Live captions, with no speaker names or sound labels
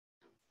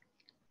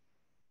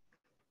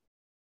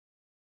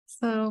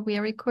So we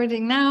are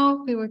recording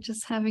now. We were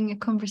just having a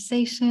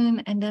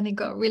conversation and then it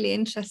got really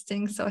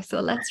interesting. So I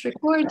thought, let's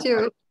record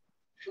you.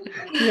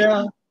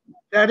 Yeah,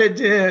 that it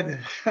did.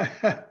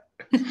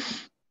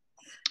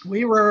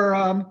 We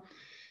were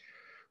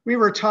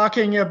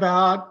talking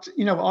about,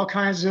 all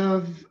kinds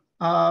of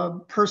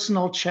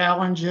personal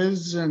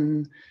challenges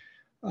and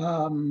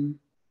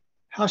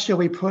how shall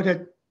we put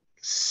it,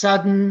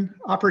 sudden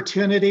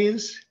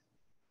opportunities,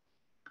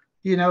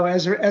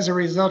 as a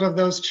result of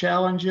those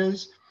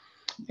challenges.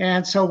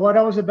 And so what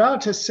I was about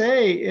to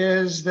say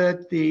is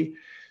that the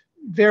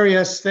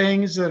various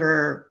things that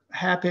are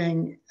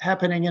happening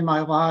in my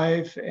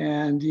life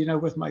and,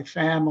 with my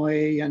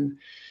family and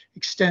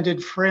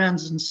extended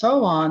friends and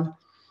so on,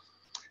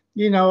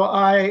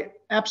 I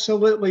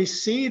absolutely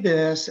see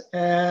this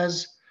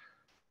as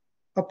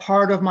a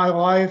part of my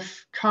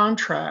life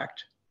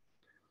contract,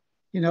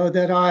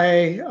 that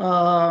I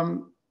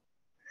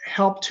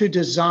help to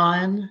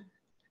design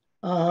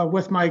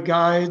with my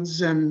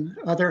guides and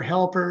other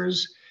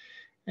helpers.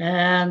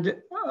 And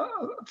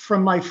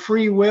from my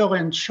free will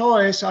and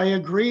choice, I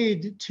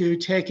agreed to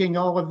taking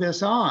all of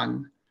this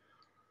on.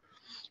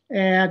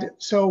 And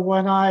so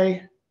when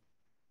I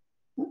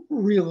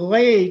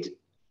relate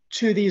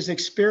to these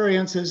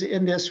experiences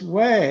in this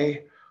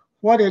way,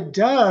 what it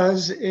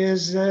does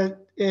is that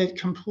it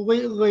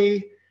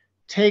completely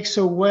takes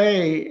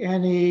away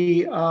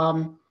any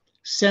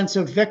sense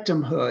of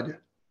victimhood,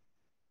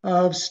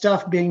 of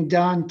stuff being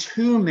done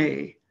to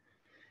me.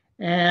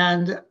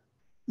 And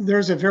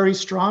there's a very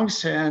strong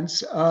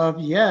sense of,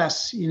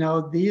 yes,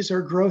 these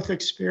are growth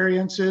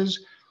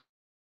experiences.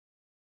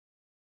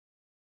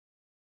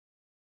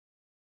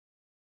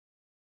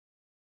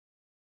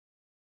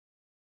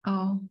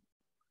 Oh.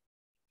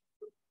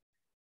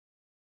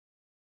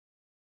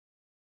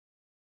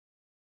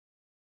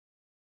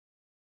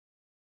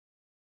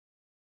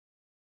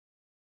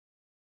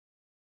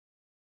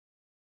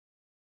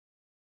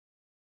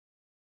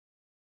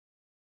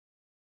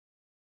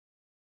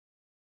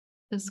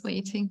 Just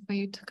waiting for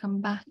you to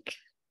come back.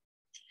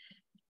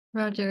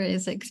 Roger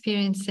is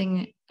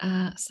experiencing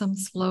some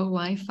slow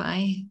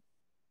Wi-Fi.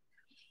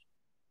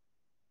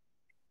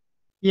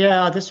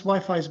 Yeah, this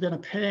Wi-Fi has been a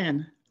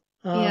pain.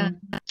 Yeah.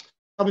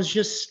 I was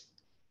just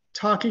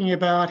talking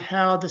about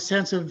how the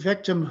sense of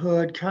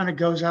victimhood kind of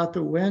goes out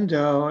the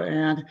window,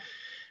 and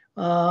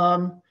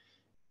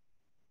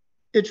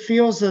it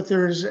feels that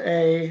there's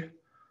a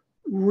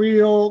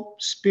real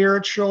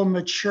spiritual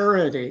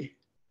maturity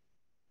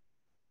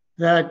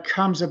that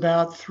comes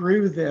about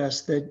through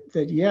this,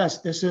 that yes,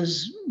 this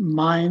is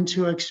mine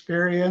to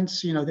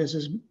experience,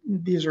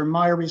 these are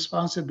my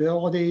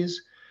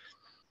responsibilities.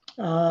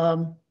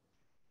 And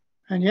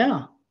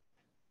yeah,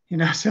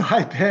 so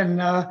I've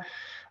been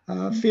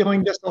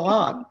feeling this a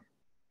lot.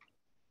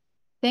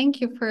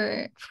 Thank you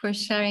for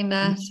sharing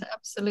that.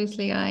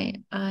 Absolutely.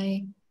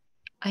 I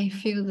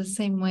feel the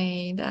same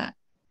way, that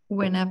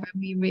whenever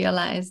we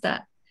realize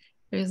that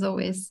there's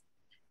always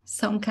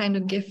some kind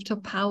of gift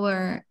of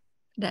power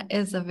that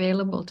is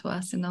available to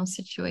us in those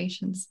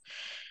situations.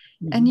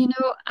 Mm-hmm. And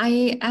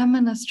I am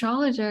an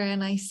astrologer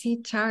and I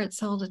see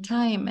charts all the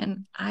time,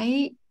 and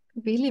I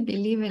really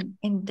believe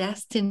in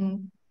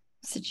destined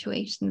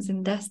situations,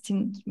 in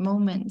destined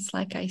moments.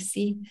 Like I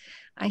see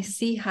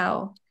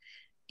how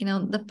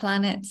the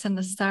planets and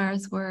the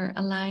stars were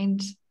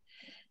aligned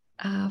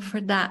for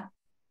that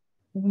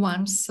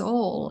one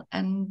soul.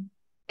 And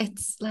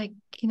it's like,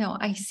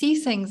 I see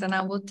things and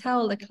I will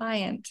tell the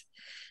client,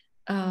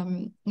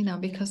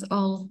 because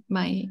all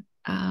my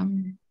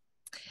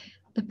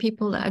the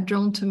people that are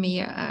drawn to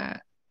me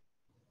are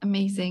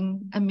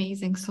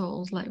amazing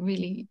souls, like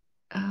really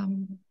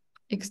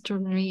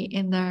extraordinary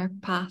in their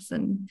path,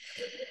 and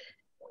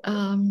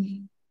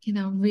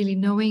really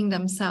knowing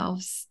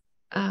themselves.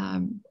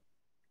 And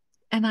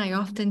I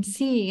often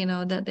see,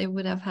 that they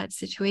would have had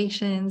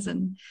situations,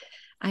 and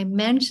I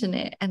mention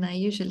it, and I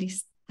usually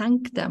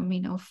thank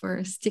them,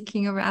 for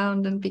sticking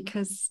around, and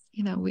because,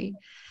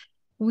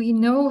 we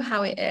know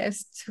how it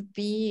is to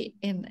be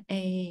in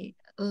a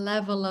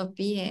level of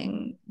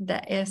being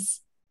that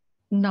is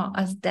not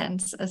as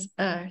dense as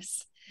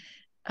Earth.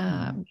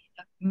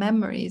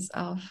 Memories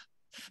of,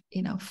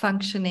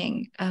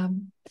 functioning,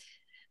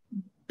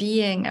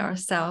 being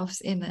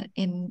ourselves in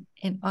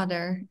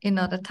other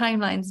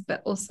timelines,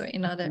 but also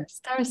in other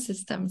star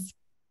systems.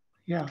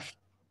 Yeah.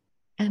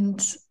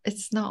 And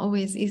it's not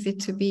always easy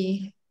to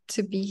be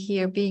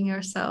here, being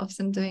ourselves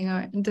and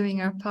doing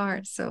our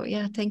part. So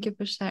yeah, thank you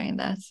for sharing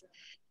that.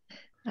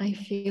 I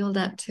feel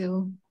that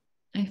too.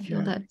 I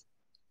feel that.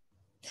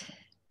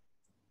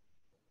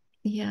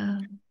 Yeah.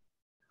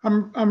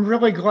 I'm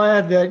really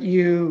glad that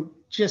you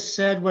just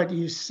said what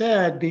you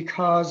said,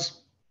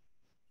 because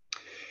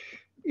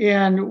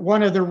in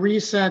one of the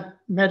recent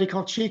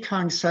medical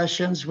Qigong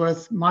sessions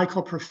with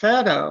Michael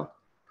Perfetto,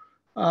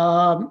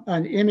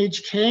 an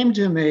image came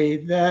to me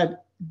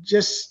that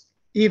just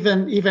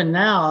even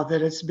now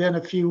that it's been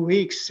a few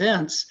weeks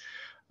since,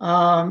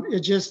 it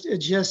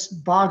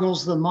just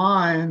boggles the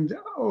mind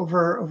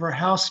over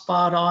how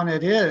spot on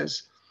it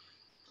is.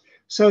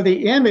 So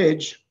the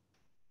image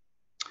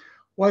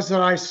was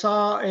that I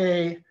saw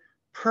a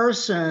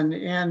person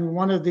in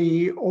one of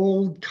the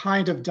old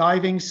kind of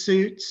diving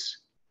suits,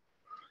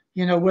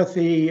 with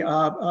the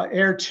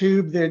air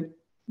tube that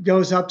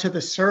goes up to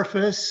the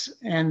surface,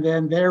 and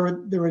then there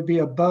would be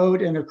a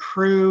boat and a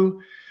crew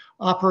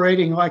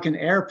operating like an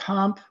air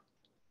pump.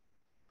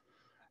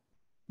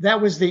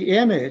 That was the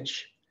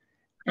image.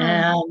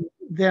 And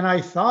then I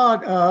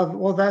thought of,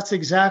 well, that's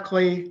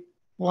exactly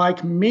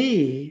like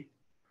me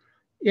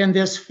in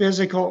this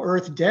physical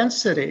earth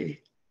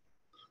density.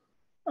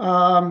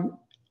 And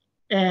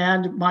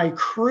my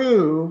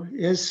crew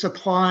is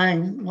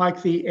supplying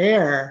like the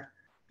air,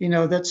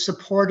 that's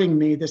supporting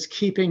me, that's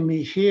keeping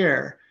me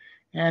here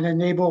and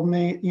enable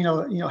me,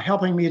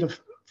 helping me to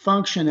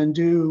function and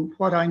do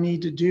what I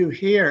need to do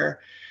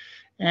here.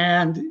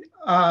 And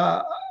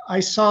I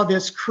saw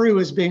this crew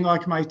as being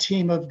like my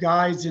team of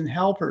guides and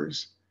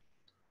helpers.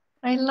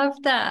 I love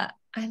that.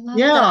 I love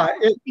Yeah,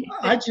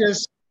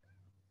 that.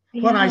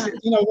 when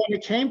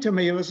it came to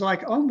me, it was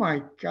like, oh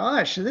my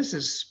gosh, this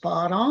is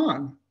spot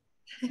on.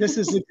 This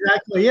is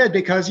exactly it,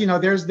 because,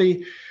 there's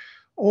the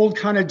old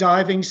kind of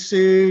diving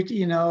suit,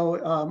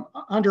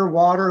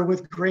 underwater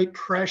with great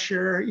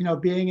pressure,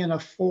 being in a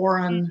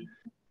foreign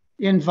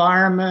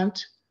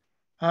environment.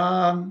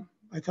 I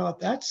thought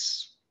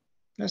that's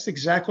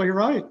exactly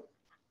right.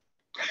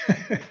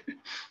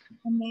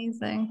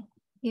 Amazing.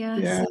 Yes,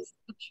 Yeah. it's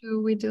so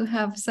true. We do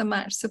have so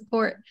much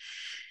support.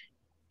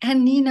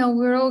 And,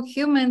 we're all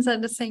humans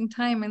at the same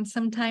time. And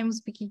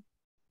sometimes we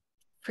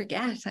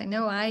forget. I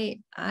know I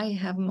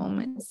have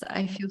moments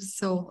I feel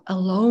so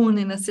alone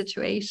in a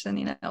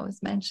situation. I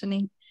was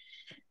mentioning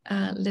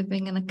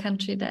living in a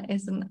country that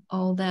isn't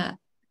all that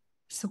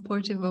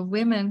supportive of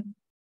women.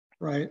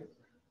 Right.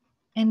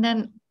 And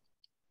then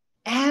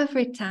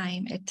every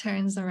time it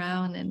turns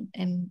around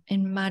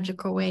in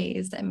magical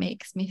ways that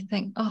makes me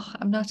think, oh,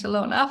 I'm not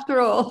alone after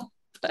all.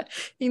 But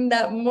in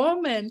that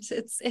moment,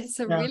 it's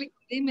a really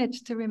good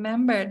image to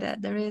remember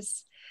that there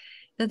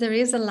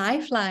is a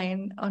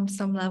lifeline on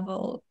some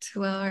level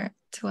to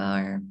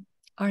our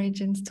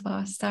origins, to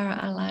our star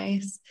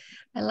allies.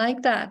 I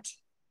like that.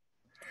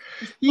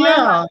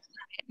 Yeah.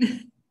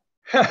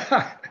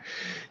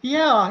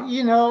 Yeah,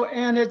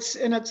 and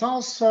it's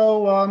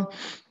also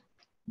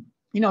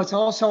it's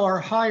also our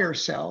higher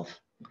self,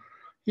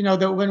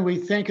 that when we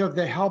think of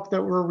the help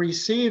that we're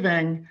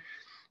receiving,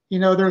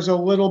 there's a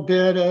little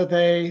bit of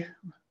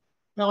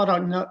well, I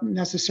don't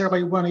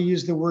necessarily want to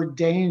use the word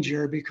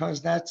danger,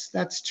 because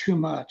that's too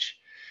much.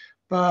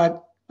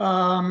 But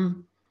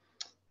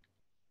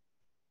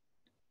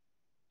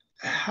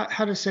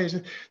how to say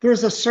it?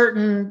 There's a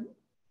certain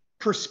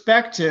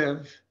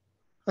perspective,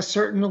 a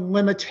certain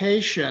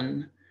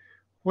limitation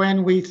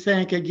when we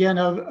think again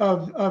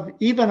of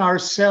even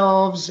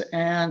ourselves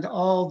and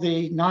all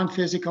the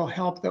non-physical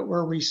help that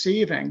we're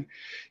receiving.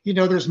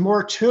 There's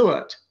more to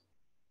it.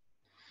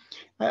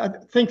 I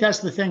think that's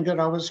the thing that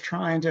I was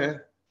trying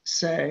to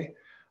say.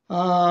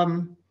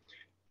 And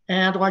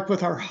like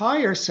with our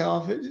higher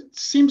self, it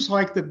seems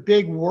like the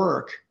big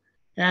work,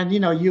 and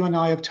you and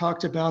I have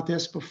talked about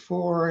this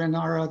before in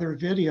our other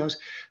videos,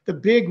 the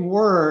big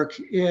work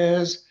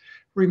is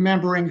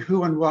remembering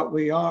who and what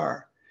we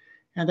are.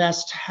 And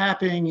that's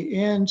tapping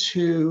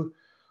into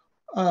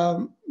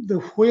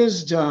the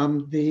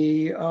wisdom,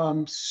 the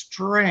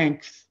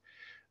strength,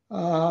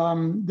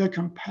 the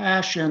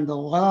compassion, the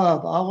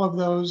love, all of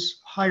those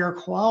higher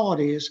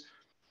qualities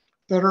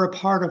that are a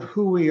part of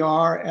who we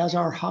are as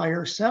our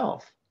higher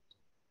self.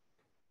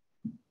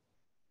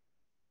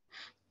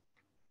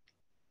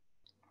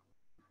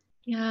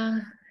 Yeah,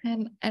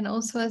 and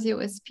also as you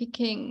were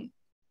speaking,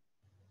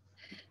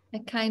 I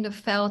kind of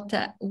felt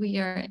that we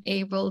are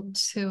able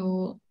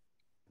to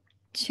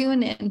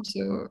tune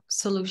into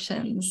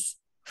solutions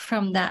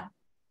from that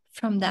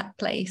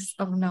place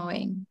of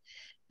knowing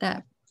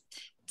that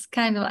it's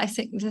kind of, I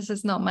think this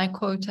is not my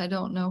quote, I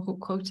don't know who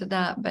quoted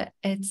that, but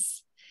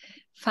it's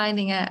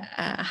finding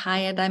a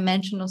higher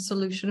dimensional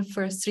solution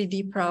for a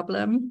 3D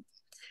problem.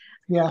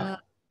 Yeah.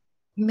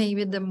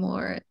 Maybe the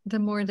more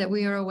that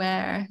we are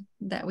aware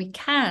that we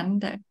can,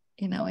 that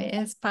it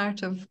is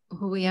part of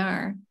who we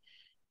are,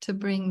 to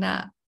bring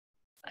that,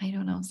 I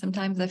don't know,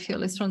 sometimes I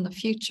feel it's from the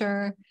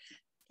future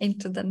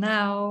into the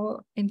now,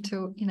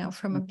 into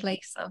from a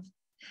place of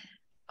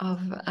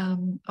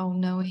all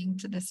knowing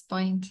to this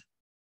point.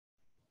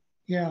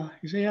 Yeah,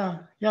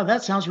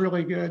 that sounds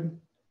really good.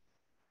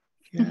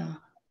 Yeah.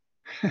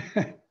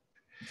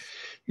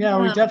 Yeah,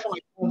 we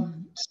definitely have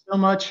so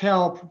much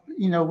help,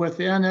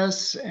 within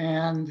us,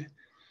 and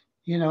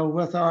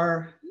with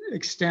our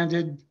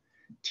extended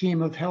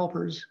team of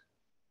helpers.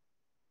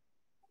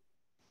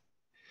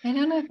 I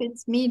don't know if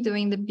it's me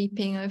doing the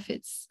beeping or if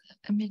it's,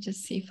 let me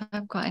just see if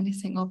I've got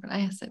anything open.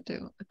 Yes, I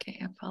do.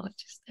 Okay,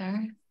 apologies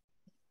there.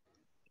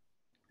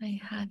 I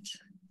had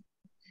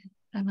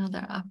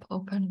another app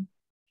open.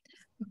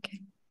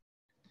 Okay.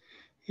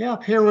 Yeah,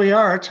 here we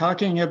are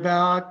talking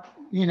about,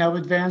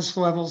 advanced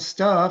level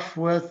stuff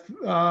with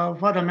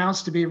what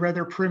amounts to be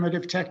rather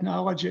primitive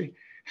technology.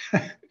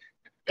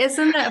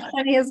 Isn't that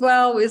funny as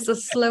well with the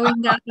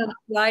slowing down of the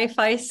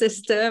Wi-Fi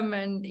system?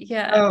 And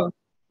yeah, Oh,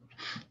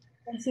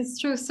 this is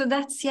true. So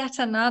that's yet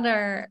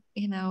another,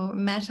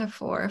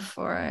 metaphor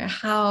for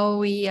how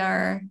we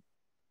are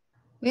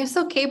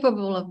so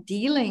capable of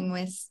dealing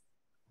with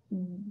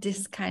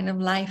this kind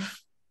of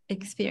life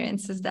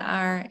experiences that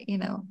are,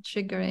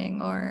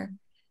 triggering, or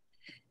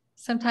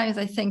sometimes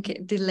I think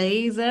it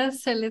delays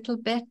us a little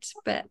bit,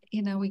 but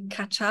we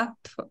catch up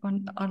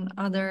on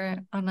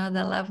other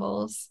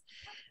levels.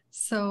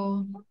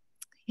 So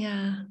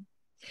yeah.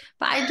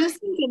 But I do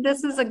think that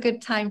this is a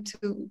good time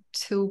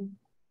to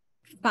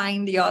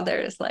find the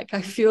others. Like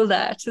I feel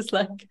that it's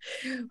like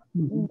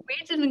mhm.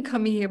 we didn't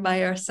come here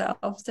by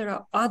ourselves. There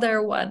are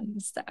other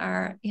ones that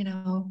are,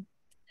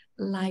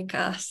 like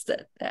us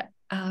that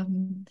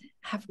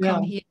have Yeah,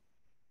 come here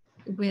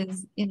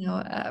with,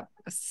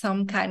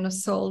 some kind of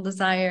soul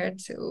desire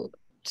to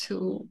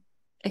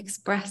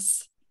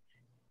express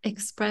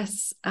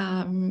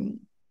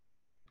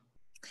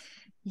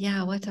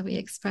yeah, what are we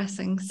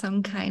expressing?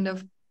 Some kind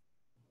of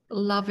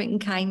loving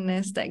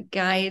kindness that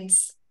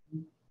guides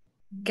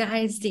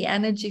the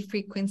energy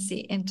frequency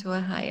into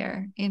a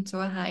higher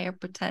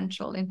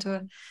potential,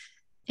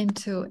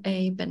 into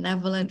a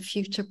benevolent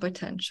future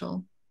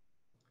potential.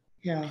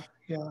 yeah,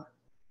 yeah.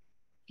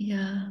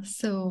 Yeah,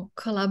 so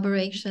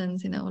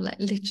collaborations, like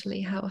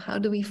literally, how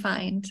do we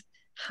find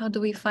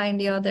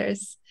the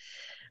others?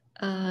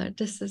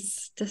 This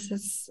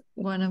is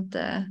one of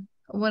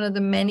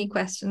the many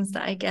questions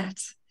that I get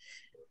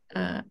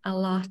a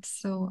lot.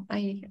 So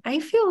I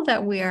feel that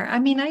I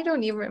mean, I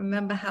don't even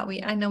remember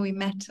I know we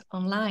met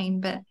online,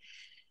 but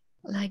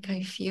like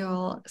I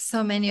feel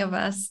so many of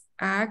us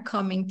are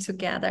coming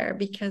together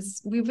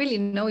because we really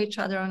know each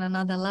other on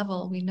another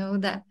level. We know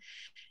that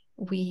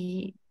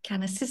we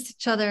can assist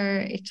each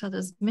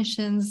other's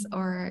missions,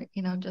 or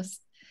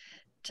just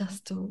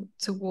to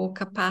walk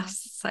a path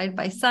side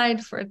by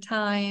side for a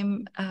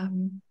time.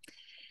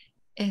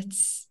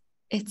 It's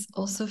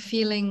also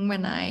feeling,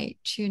 when I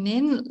tune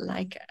in,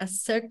 like a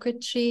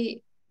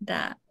circuitry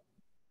that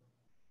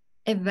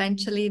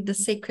eventually the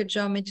sacred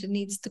geometry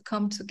needs to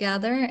come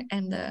together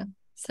and the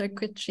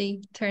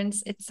circuitry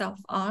turns itself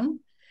on.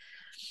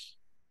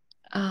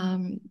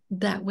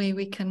 That way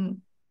we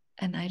can,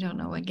 and I don't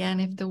know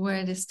again if the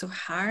word is to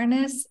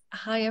harness a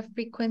higher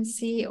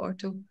frequency, or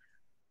to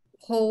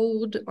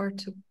hold, or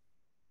to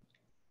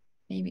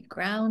maybe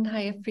ground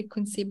higher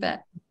frequency,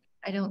 but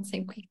I don't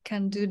think we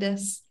can do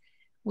this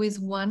with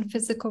one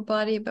physical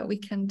body, but we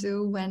can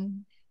do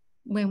when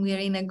we are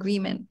in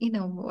agreement,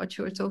 what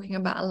you were talking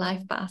about, a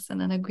life path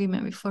and an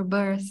agreement before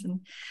birth,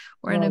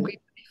 or an Right.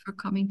 agreement before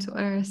coming to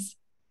earth.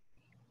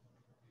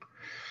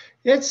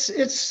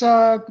 It's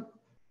a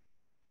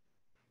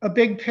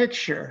big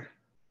picture.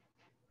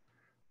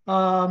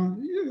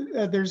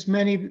 There's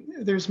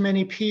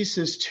many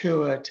pieces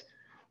to it.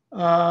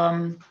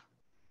 Um,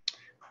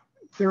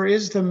 there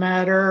is the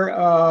matter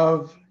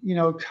of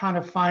kind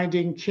of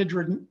finding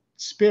kindred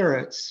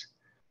spirits.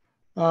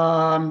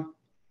 And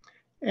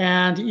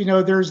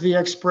there's the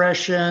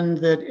expression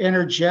that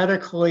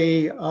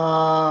energetically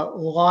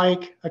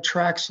like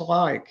attracts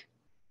like.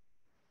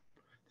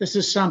 This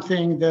is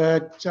something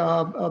that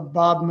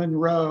Bob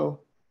Monroe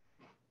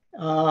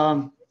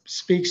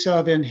speaks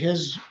of in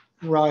his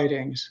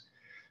writings.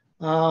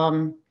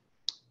 Um,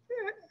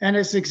 and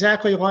it's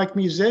exactly like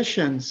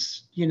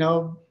musicians,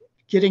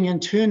 getting in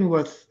tune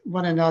with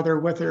one another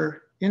with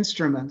their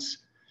instruments.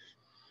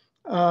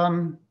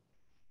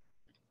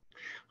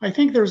 I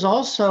think there's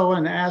also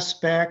an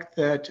aspect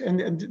that,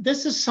 and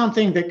this is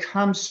something that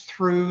comes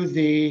through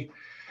the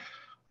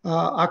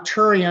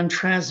Arcturian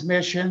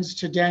transmissions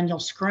to Daniel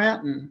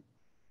Scranton.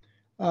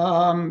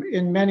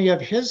 In many of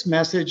his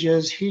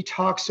messages, he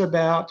talks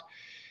about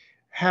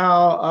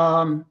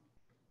how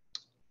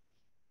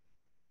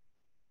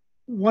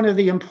one of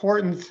the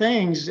important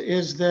things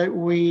is that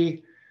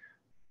we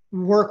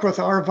work with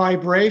our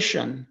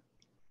vibration.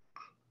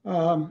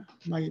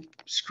 My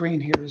screen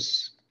here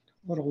is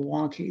a little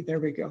wonky. There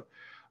we go.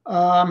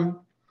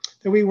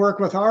 That we work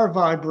with our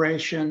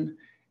vibration,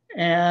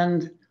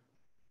 and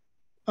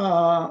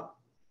the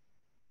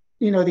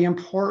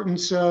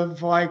importance of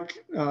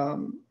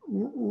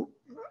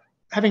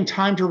having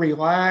time to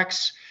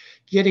relax,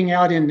 getting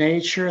out in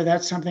nature.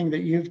 That's something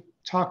that you've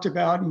talked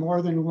about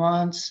more than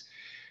once.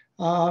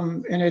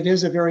 And it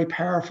is a very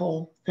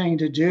powerful thing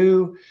to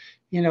do.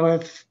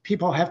 If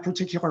people have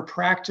particular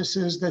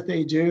practices that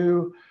they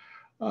do.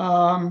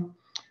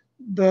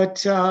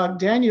 But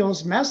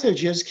Daniel's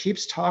messages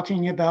keeps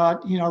talking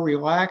about,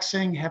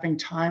 relaxing, having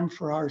time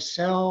for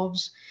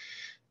ourselves,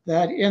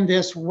 that in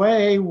this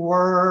way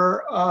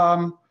we're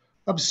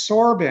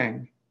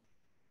absorbing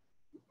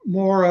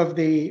more of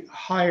the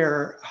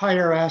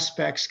higher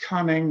aspects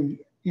coming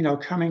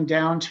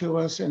down to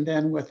us and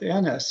then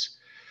within us.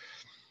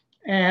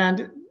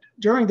 And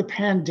during the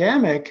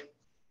pandemic,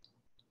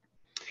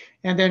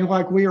 and then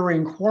we were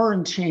in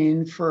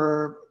quarantine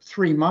for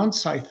 3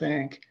 months, I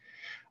think,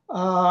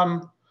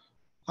 I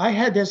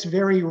had this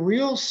very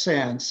real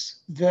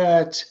sense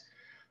that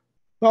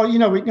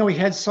Well, we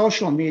had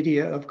social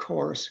media, of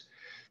course,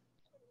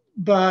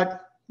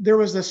 but there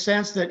was a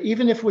sense that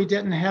even if we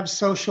didn't have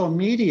social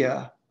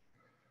media,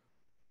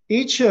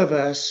 each of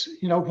us,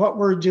 what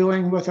we're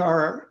doing with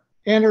our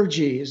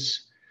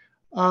energies,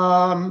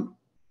 we're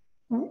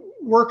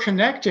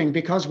connecting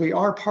because we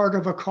are part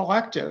of a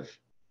collective.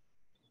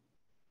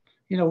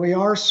 We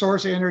are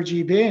source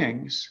energy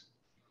beings.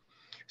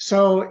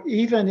 So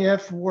even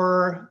if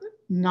we're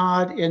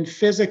not in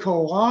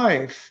physical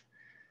life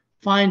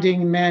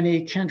finding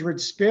many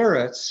kindred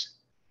spirits,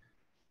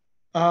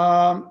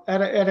 at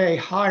a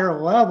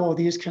higher level,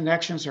 these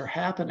connections are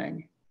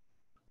happening.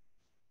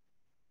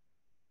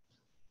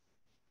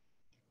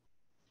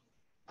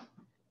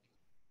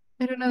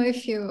 I don't know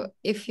if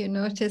you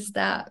notice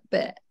that,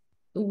 but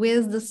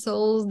with the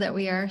souls that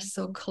we are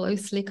so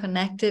closely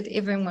connected,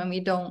 even when we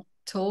don't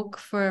talk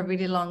for a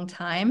really long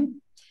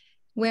time,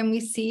 when we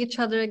see each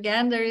other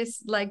again, there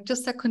is like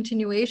just a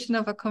continuation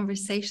of a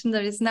conversation.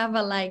 There is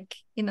never like,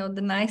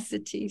 the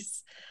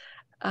niceties.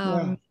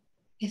 Yeah.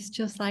 It's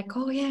just like,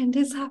 oh yeah, and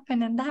this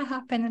happened and that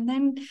happened. And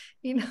then,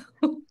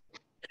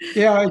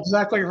 Yeah,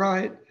 exactly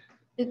right.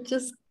 it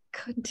just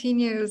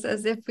continues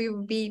as if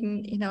we've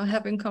been,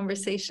 having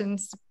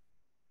conversations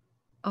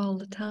all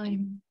the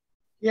time.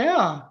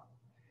 Yeah.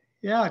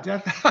 Yeah,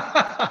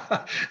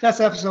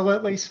 that's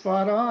absolutely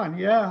spot on.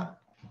 Yeah.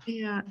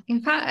 Yeah.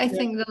 In fact, I Yeah.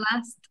 think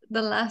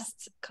the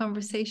last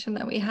conversation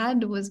that we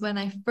had was when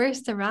I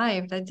first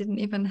arrived. I didn't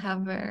even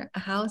have a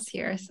house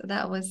here. So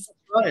that was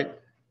Right.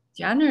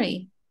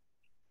 January.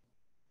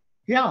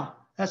 Yeah,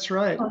 that's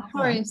right. Oh,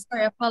 sorry,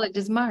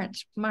 apologies.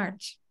 March.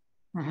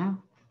 Uh-huh.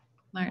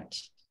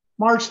 March.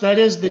 March, that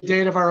is the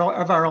date of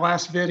our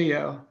last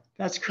video.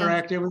 That's Yes.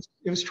 correct. It was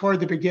toward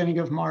the beginning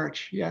of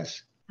March.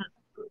 Yes.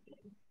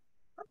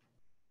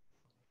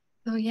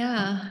 So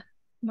yeah,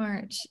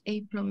 March,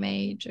 April,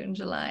 May, June,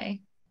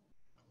 July.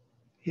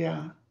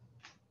 Yeah.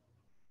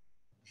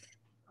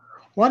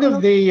 One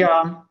of the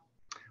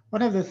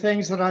one of the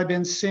things that I've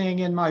been seeing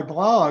in my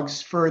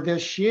blogs for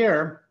this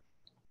year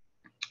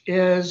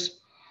is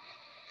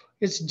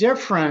it's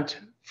different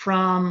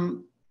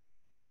from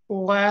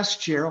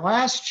last year.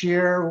 Last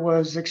year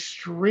was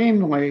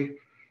extremely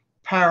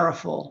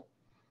powerful.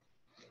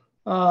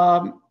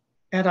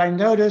 And I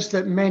noticed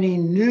that many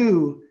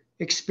new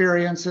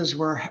experiences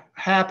were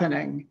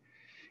happening.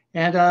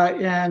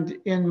 And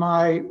in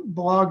my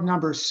blog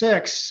number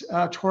 6,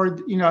 at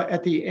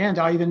the end,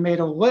 I even made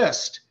a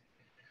list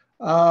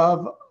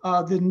of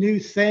the new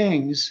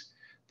things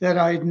that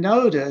I'd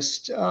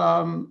noticed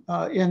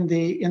in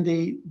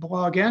the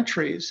blog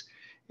entries,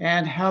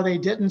 and how they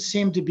didn't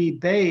seem to be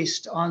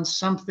based on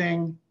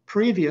something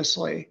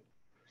previously,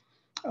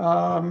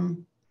 like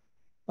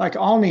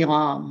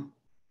Alnilam.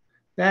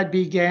 That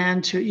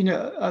began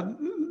to,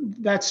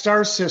 that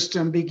star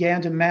system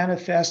began to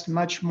manifest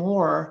much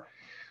more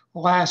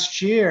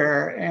last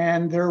year.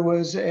 And there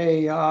was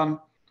a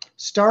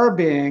star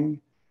being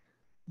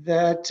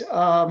that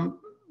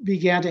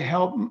began to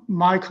help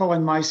Michael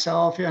and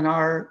myself in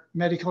our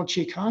medical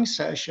Qigong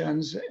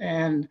sessions.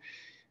 And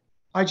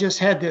I just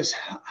had this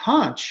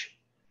hunch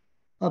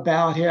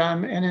about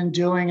him. And in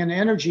doing an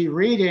energy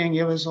reading,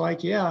 it was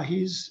like, yeah,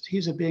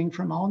 he's a being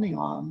from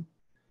Alnilam.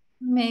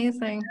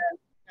 Amazing.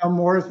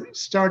 More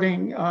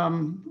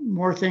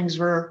things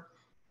were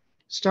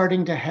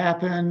starting to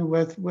happen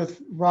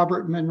with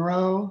Robert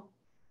Monroe,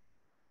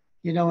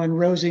 and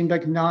Rosie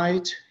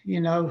McKnight,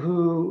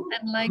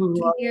 I'd like who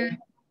to hear,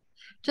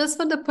 just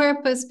for the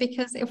purpose,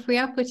 because if we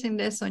are putting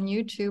this on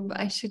YouTube,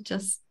 I should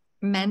just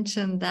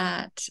mention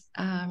that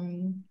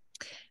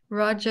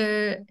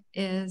Roger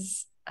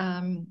is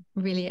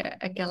really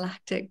a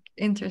galactic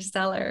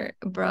interstellar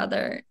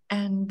brother,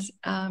 and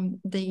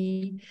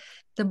the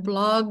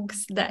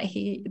blogs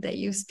that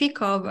you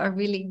speak of are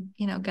really,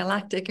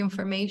 galactic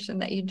information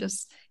that you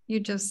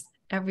just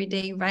every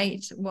day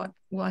write what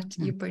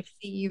you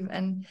perceive,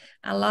 and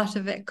a lot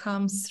of it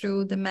comes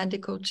through the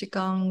medical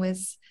qigong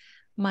with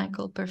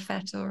Michael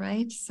Perfetto,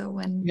 right? So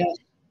yes,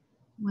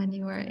 when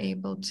you are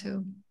able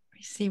to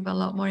receive a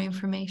lot more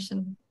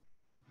information.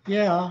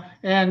 yeah.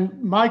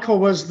 And Michael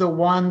was the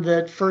one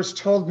that first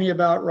told me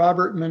about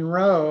Robert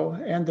Monroe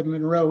and the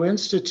Monroe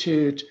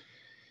Institute.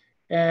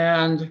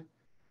 And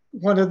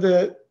one of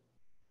the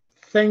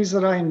things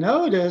that I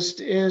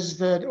noticed is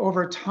that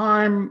over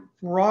time,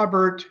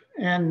 Robert,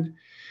 and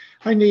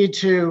I need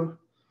to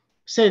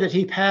say that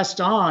he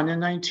passed on in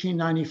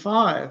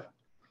 1995.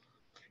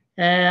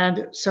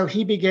 And so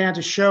he began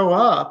to show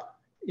up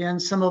in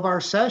some of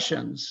our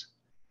sessions.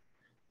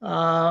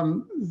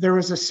 There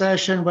was a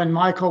session when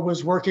Michael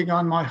was working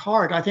on my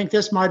heart. I think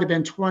this might have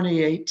been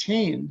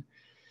 2018.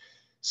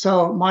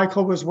 So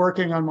Michael was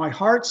working on my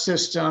heart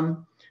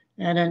system,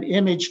 and an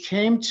image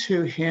came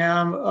to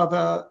him of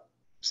a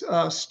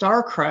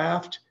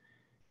starcraft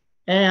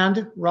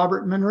and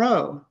Robert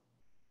Monroe.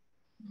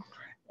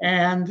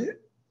 And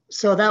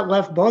so that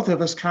left both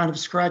of us kind of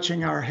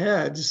scratching our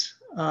heads,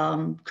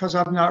 because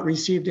I've not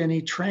received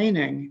any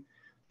training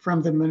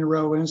from the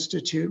Monroe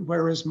Institute,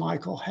 whereas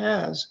Michael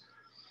has.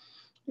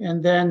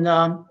 And then,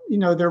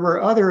 there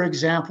were other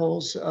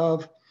examples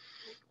of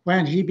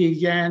when he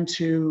began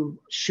to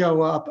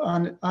show up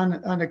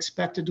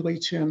unexpectedly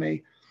to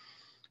me.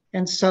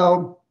 And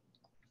so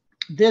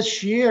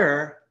this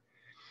year,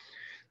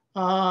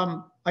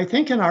 I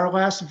think in our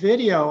last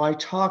video, I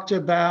talked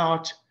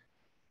about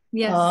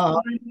Yes.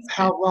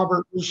 how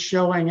Robert was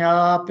showing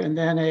up, and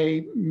then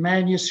a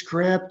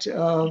manuscript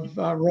of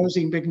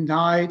Rosie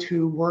McKnight,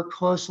 who worked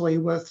closely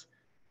with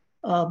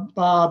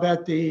Bob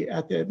at the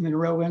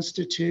Monroe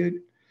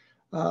Institute.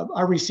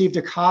 I received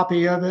a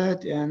copy of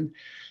it, and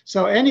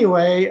so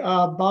anyway,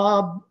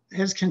 Bob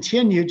has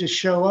continued to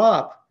show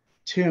up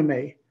to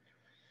me.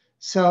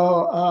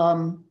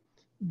 So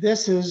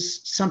this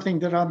is something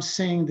that I'm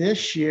seeing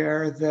this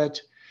year, that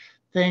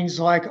things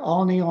like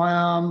Alni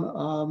Lam,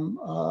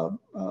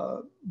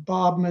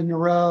 Bob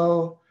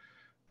Monroe,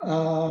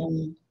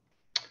 the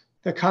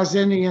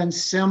Kazinian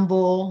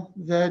symbol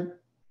that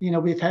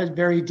we've had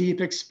very deep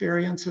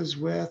experiences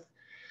with.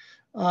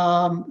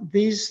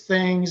 These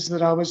things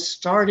that I was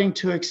starting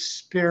to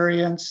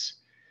experience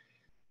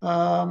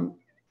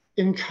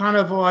in kind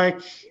of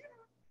like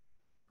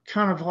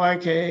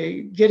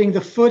a getting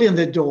the foot in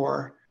the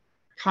door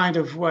kind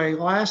of way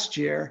last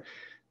year.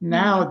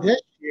 Now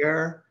this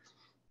year,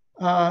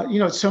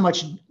 it's so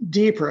much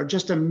deeper,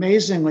 just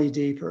amazingly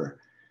deeper.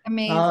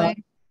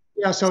 Amazing.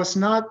 Yeah, so it's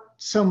not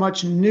so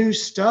much new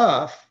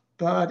stuff,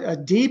 but a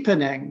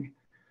deepening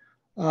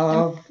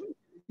of,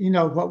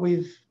 what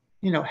we've,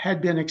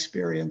 had been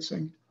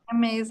experiencing.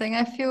 Amazing.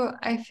 I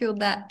feel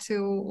that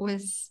too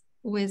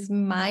with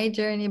my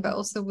journey, but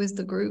also with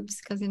the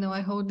groups, because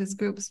I hold these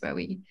groups where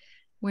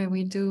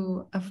we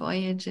do a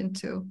voyage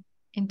into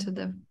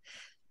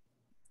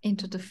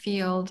the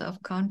field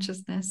of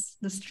consciousness,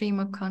 the stream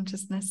of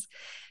consciousness.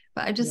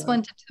 But I just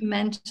wanted to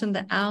mention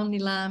the Al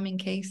Nilam in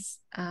case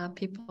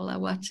people are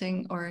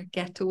watching or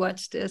get to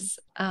watch this.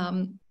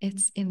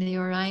 It's in the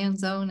Orion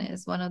zone.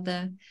 It's one of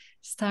the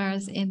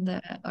stars in the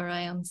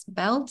Orion's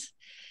belt.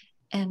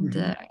 And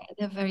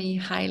they're very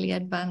highly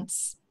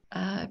advanced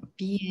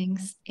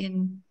beings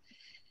in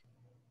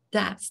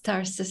that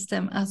star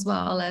system, as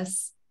well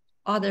as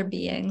other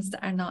beings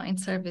that are not in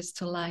service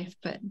to life,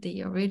 but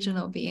the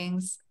original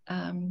beings,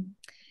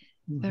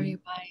 very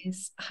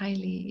wise,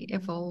 highly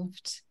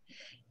evolved,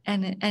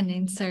 and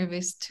in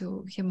service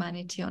to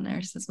humanity on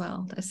Earth as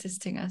well,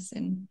 assisting us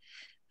in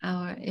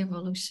our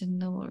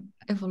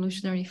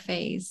evolutionary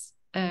phase,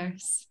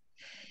 Earth.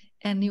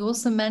 And you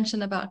also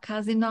mentioned about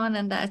Kazinon,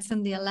 and that's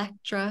in the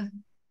Electra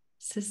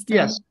system.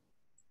 Yes.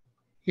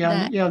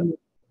 Yeah,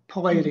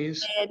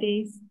 Pleiades.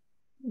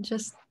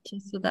 Just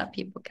so that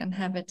people can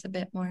have it a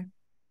bit more.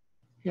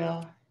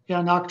 Yeah,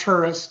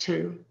 Nocturus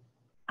too.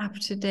 Up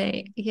to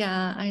date.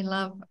 Yeah, I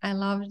love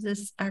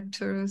this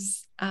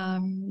Arcturus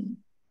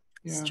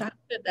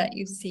structure that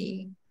you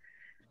see.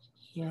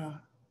 Yeah.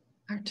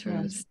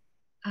 Arcturus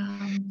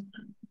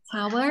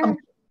tower.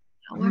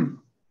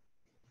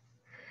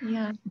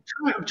 Yeah.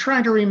 I'm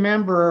trying to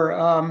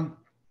remember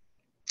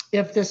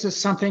if this is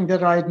something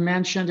that I'd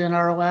mentioned in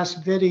our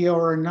last video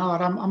or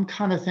not. I'm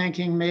kind of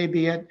thinking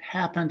maybe it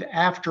happened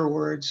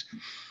afterwards.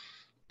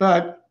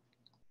 But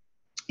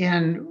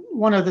in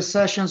one of the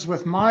sessions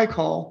with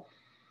Michael,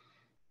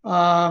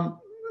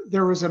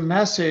 there was a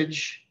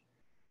message,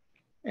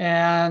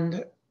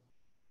 and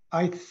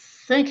I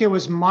think it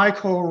was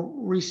Michael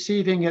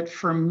receiving it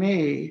from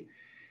me.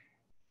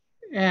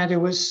 And it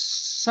was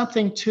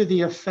something to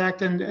the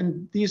effect,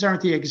 and these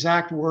aren't the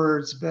exact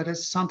words, but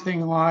it's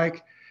something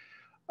like,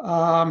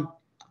 for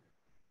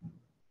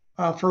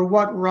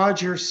what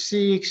Roger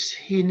seeks,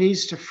 he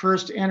needs to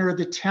first enter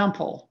the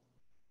temple.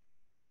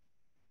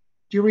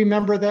 Do you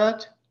remember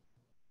that?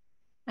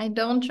 I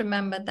don't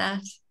remember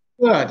that.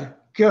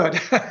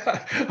 Good.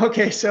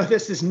 Okay, so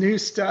this is new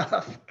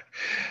stuff.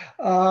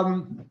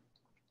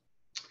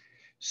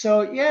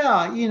 So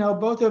yeah,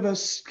 both of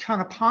us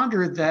kind of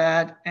pondered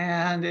that,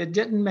 and it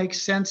didn't make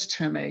sense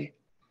to me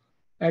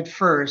at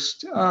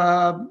first,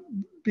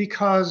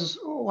 because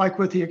like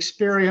with the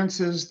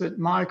experiences that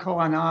Michael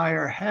and I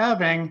are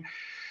having,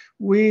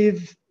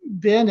 we've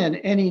been in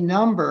any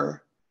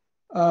number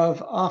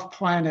of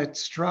off-planet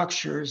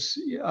structures,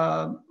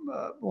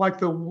 like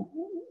the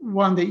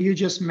one that you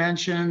just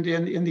mentioned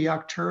in the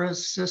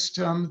Arcturus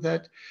system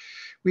that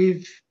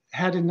we've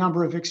had a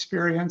number of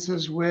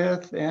experiences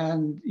with,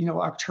 and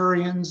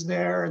Arcturians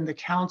there and the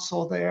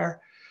council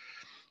there.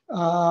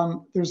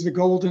 There's the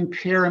Golden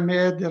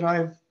Pyramid that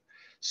I've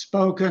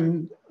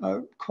spoken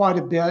quite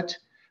a bit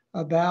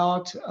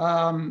about,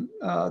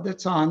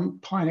 that's on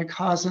planet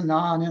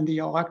Kazanan in the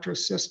Electra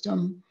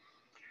system.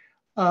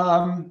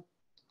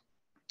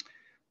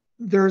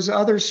 There's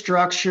other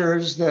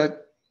structures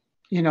that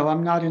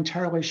I'm not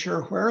entirely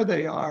sure where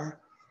they are,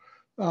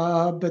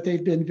 but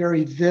they've been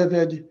very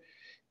vivid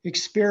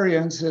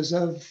experiences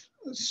of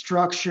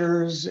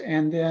structures,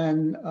 and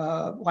then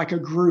like a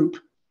group,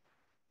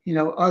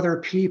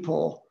 other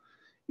people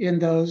in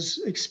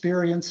those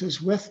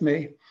experiences with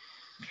me.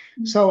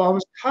 So I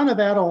was kind of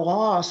at a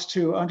loss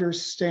to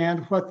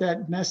understand what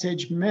that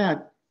message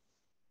meant.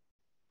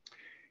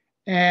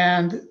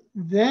 And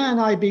then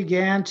I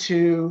began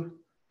to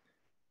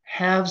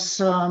have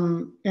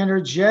some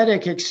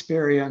energetic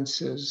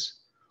experiences.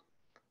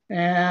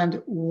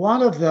 And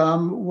one of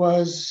them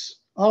was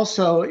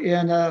also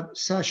in a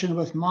session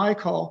with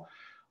Michael.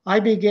 I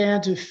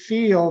began to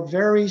feel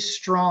very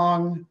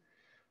strong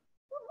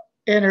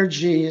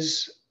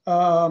energies,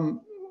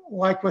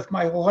 like with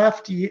my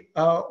left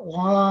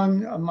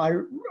lung,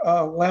 my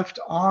left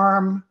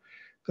arm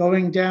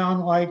going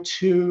down like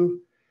to,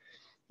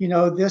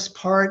 this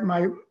part,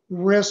 my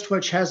wrist,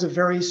 which has a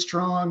very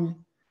strong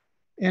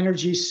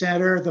energy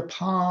center, the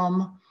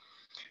palm.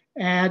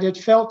 And it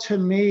felt to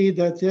me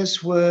that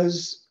this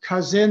was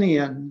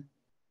Kazinian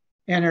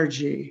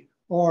energy,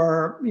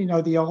 or, the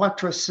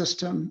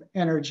electrosystem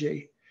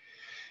energy.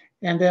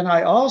 And then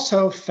I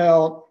also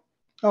felt,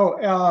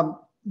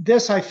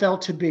 this I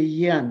felt to be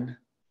yin,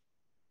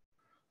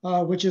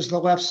 which is the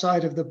left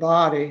side of the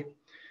body.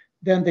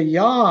 Then the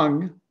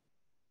yang,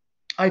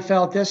 I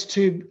felt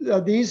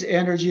these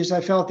energies,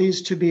 I felt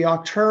these to be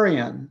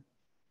Arcturian.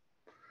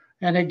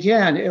 And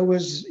again, it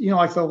was,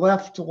 like the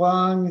left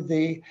lung,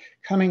 the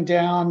coming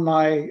down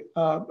my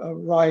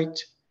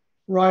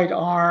right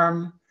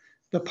arm,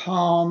 the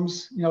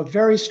palms,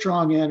 very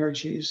strong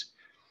energies.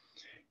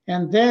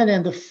 And then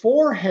in the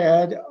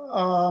forehead,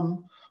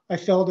 I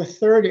felt a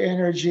third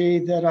energy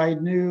that I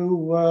knew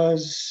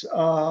was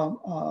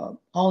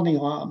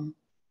Alnilam.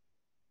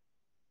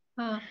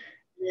 Huh.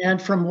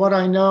 And from what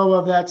I know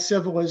of that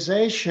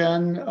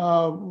civilization,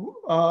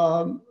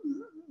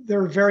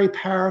 they're very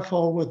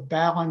powerful with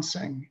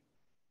balancing.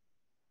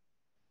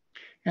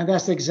 And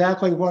that's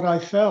exactly what I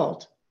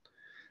felt.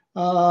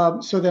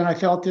 So then I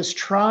felt this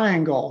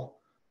triangle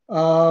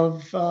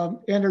of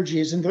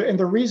energies. And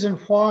the reason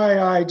why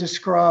I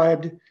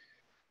described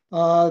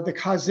the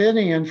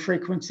Kazinian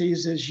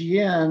frequencies as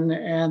yin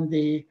and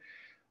the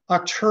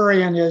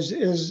Arcturian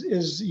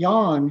is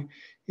yang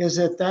is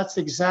that that's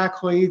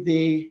exactly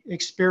the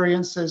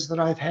experiences that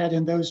I've had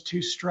in those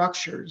two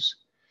structures.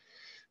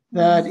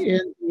 That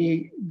in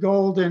the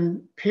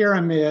golden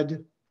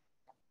pyramid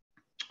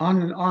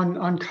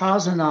on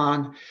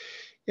Kazanan,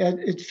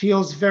 it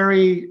feels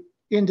very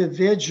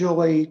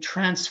individually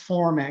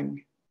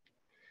transforming.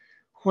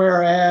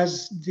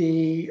 Whereas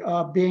the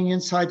being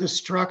inside the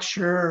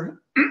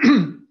structure,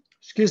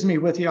 excuse me,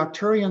 with the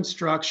Arcturian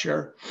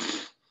structure,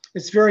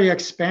 it's very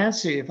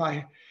expansive.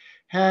 I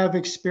have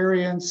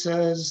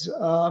experiences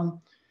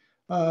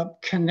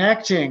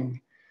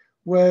connecting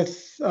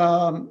with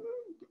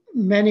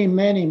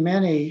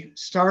many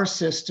star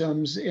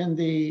systems in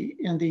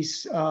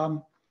these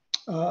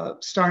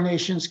Star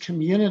Nations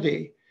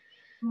community.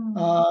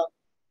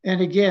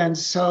 And again,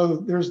 so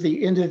there's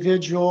the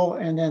individual,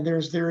 and then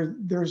there's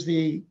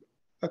the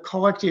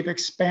collective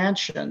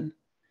expansion.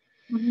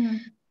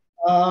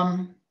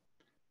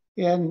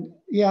 And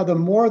yeah, the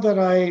more that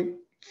I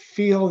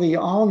feel the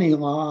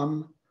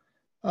Alnilam,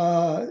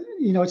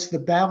 it's the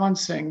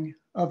balancing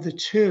of the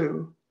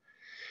two.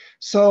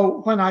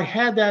 So when I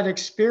had that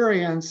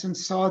experience and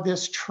saw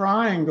this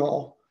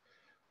triangle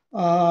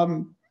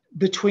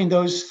between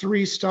those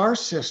three star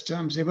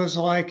systems, it was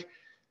like,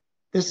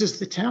 this is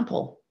the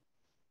temple.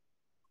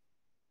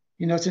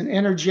 It's an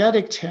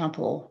energetic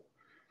temple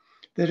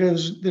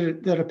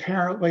that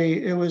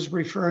apparently it was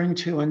referring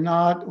to, and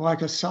not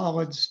like a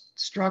solid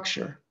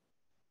structure.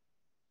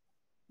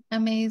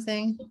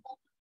 Amazing.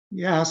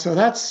 Yeah, so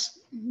that's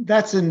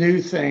a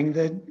new thing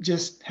that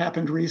just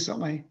happened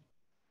recently.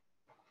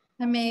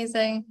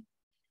 Amazing.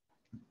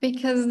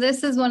 Because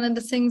this is one of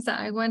the things that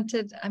I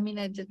wanted. I mean,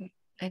 I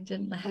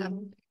didn't have,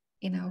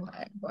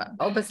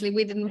 obviously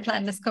we didn't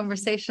plan this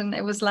conversation.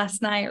 It was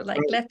last night, like,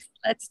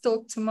 let's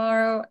talk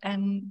tomorrow.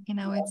 And,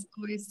 it's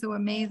always so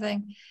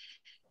amazing.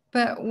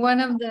 But one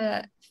of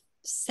the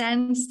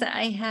sense that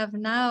I have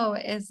now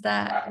is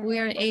that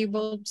we're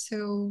able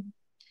to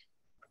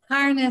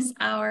harness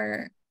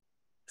our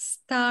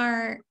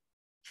star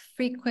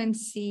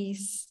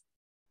frequencies.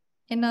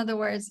 In other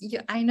words,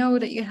 I know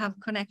that you have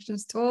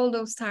connections to all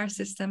those star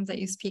systems that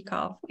you speak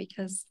of,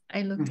 because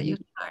I looked at your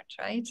chart,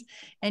 right?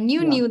 And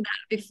you knew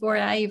that before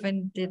I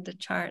even did the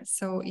chart.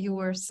 So you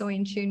were so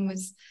in tune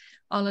with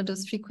all of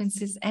those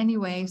frequencies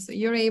anyway. So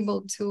you're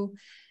able to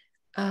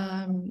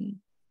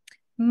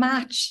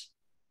match.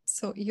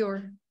 So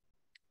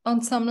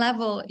on some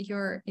level,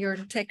 your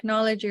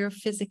technology, your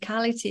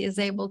physicality is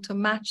able to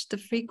match the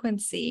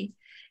frequency,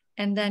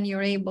 and then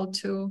you're able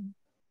to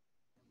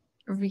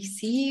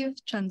receive,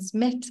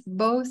 transmit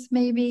both,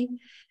 maybe.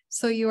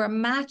 So you are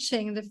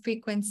matching the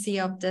frequency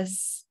of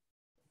this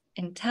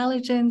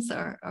intelligence,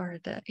 or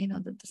the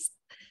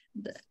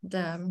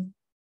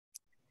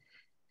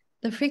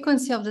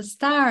frequency of the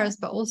stars,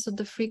 but also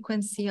the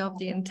frequency of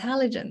the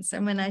intelligence.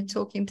 And when I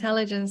talk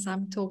intelligence,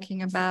 I'm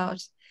talking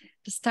about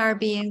the star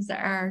beings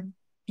that are,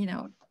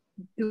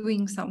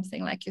 doing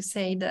something, like you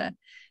say,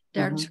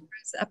 they're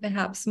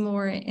perhaps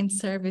more in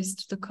service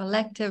to the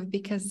collective,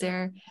 because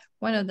they're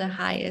one of the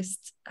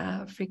highest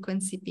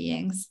frequency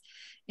beings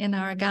in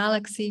our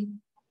galaxy,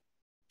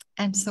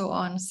 and so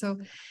on.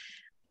 So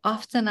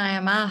often I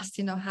am asked,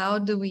 how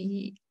do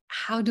we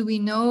how do we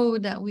know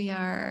that we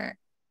are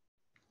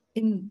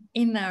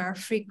in our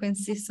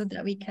frequency so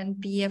that we can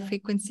be a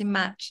frequency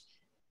match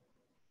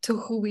to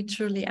who we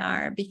truly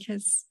are?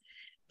 Because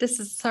this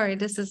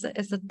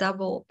is a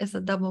double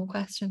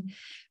question,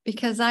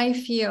 because I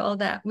feel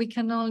that we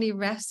can only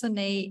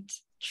resonate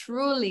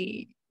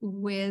truly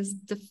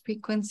with the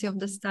frequency of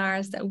the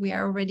stars that we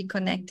are already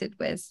connected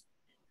with.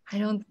 I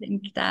don't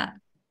think that,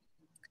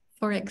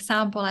 for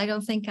example, I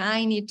don't think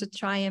I need to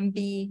try and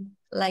be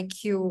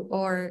like you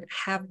or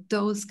have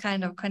those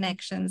kind of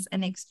connections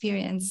and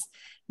experience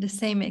the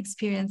same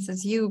experience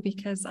as you,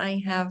 because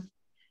I have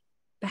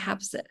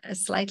perhaps a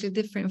slightly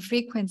different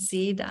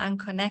frequency that I'm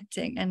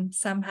connecting, and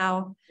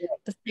somehow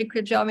the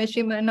sacred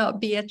geometry might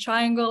not be a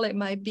triangle, it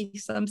might be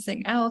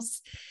something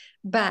else,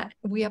 but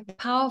we are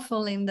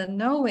powerful in the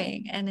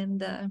knowing and in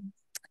the,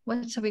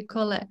 what shall we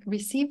call it,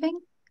 receiving,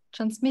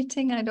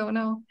 transmitting, I don't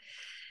know.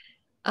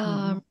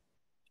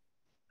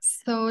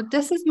 So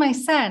this is my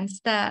sense,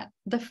 that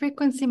the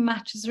frequency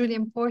match is really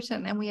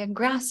important, and we are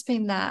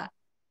grasping that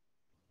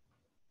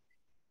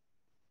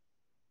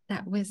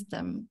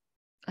wisdom,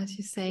 as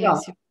you say. Yeah.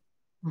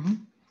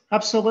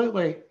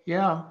 Absolutely.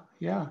 Yeah.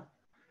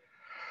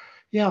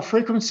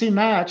 Frequency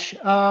match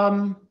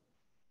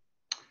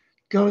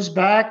goes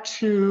back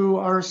to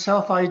our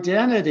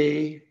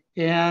self-identity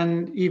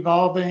and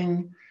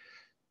evolving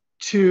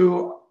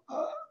to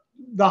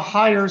the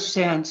higher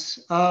sense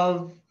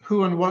of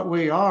who and what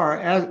we are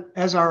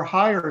as our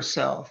higher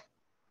self.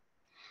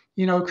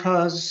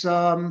 Because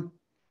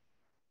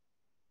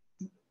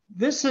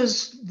this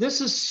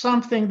is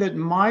something that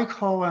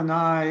Michael and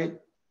I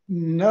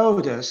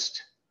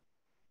noticed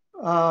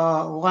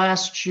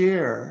last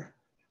year,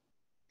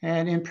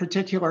 and in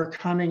particular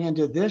coming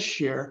into this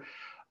year.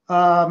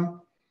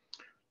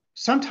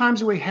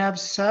 Sometimes we have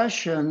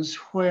sessions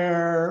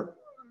where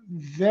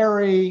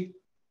very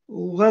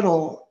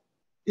little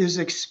is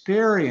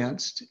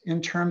experienced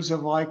in terms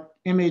of like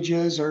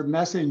images or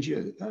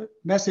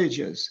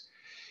messages.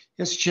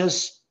 It's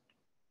just,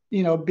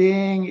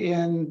 being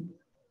in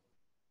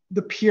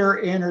the pure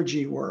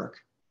energy work.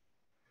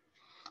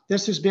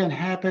 This has been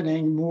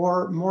happening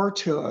more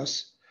to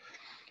us.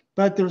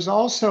 But there's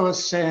also a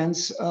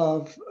sense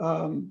of,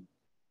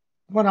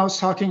 when I was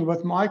talking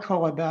with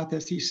Michael about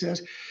this, he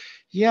says,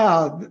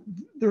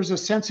 there's a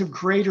sense of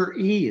greater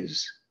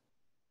ease.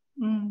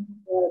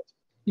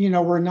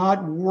 We're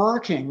not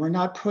working, we're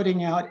not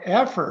putting out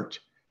effort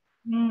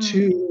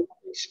to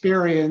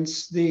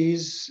experience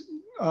these,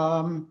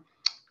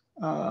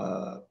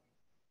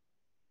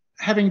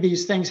 having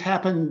these things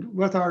happen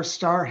with our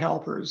star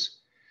helpers.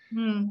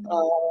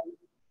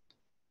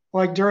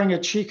 Like during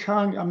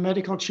a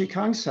medical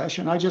Qigong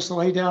session, I just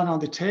lay down on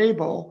the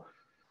table,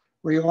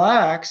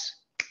 relax,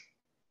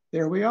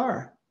 there we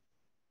are.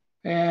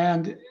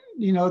 And,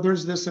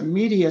 there's this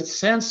immediate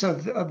sense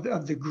of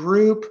the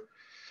group.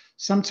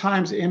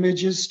 Sometimes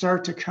images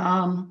start to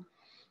come,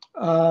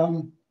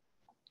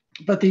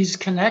 but these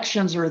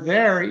connections are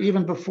there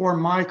even before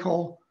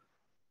Michael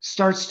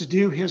starts to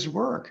do his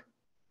work.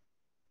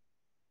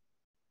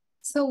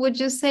 So would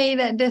you say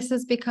that this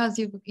is because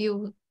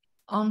you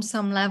on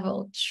some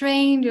level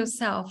trained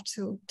yourself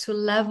to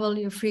level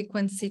your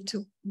frequency,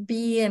 to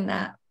be in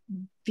that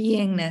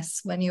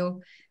beingness when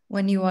you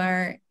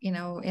are,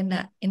 in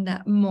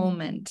that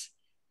moment,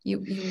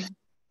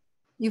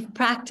 you've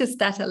practiced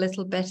that a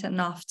little bit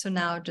enough to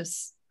now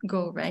just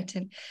go right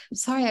in?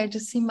 Sorry, I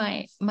just see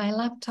my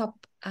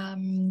laptop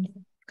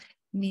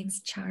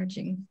needs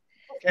charging.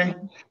 Okay.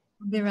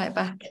 I'll be right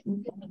back.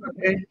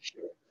 Okay.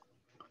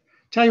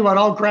 Tell you what,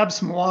 I'll grab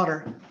some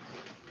water.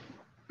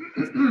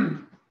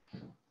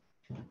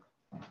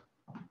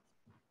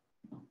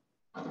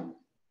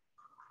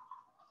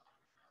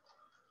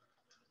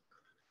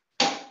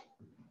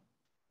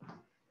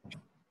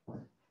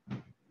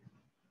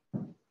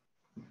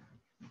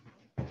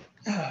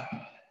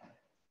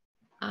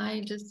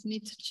 I just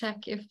need to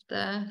check if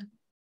I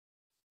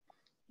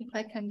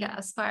can get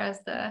as far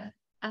as the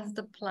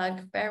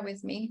plug. Bear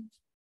with me.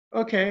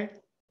 Okay.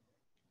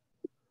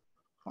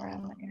 Or I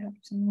might have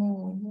to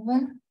move.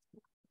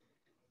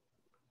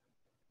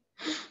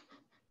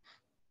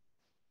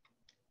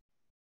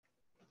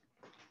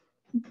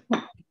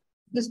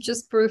 This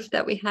just proof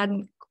that we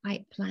hadn't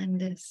quite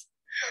planned this.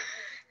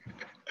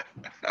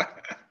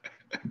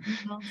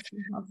 I'll see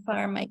how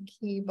far my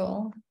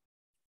cable.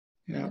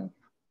 Yeah.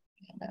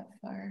 Not that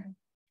far.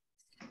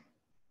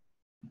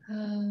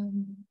 I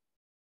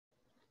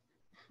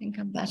think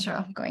I'm better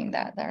off going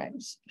that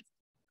direction.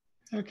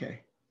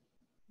 Okay.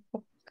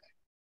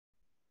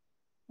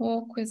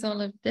 Walk with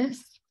all of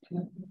this.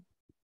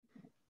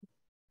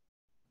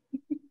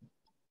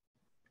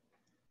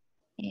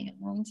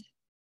 And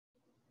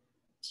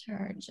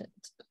charge it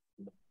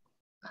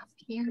up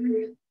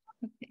here.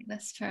 Okay,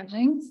 that's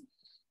charging.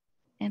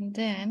 And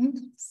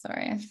then,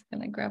 sorry, I'm just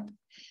gonna grab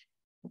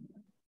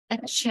a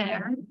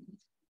chair.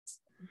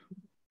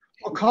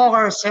 We'll call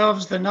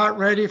ourselves the not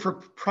ready for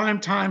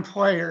primetime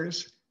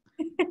players.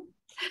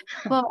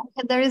 Well,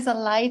 there is a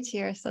light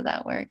here, so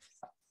that works.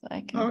 So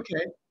I can.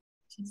 Okay.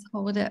 Just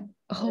hold it.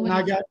 Hold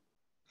And it.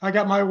 I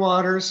got my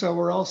water, so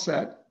we're all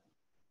set.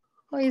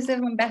 Oh, it's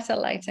even better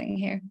lighting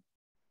here.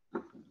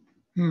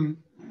 Hmm.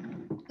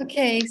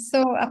 Okay,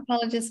 so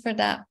apologies for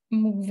that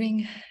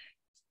moving.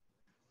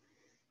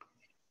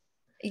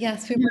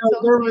 Yes, we were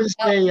There talking was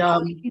about a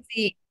how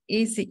easy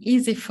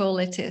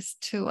it is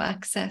to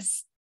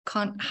access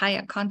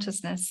higher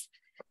consciousness,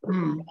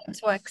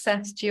 to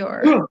access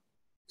your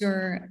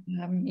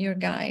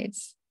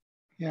guides.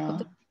 yeah.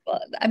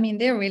 But I mean,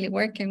 they're really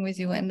working with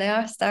you, and they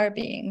are star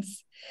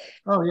beings.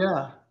 Oh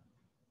yeah.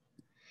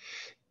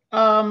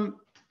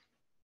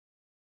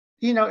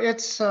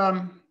 It's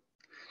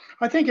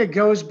I think it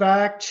goes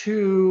back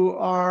to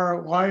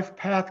our life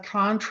path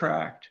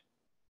contract.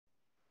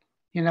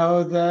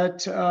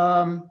 That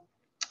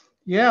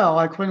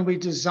like when we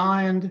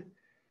designed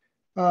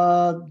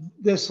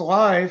this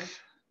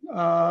life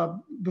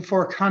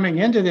before coming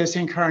into this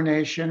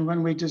incarnation,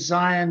 when we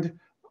designed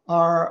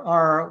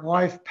our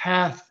life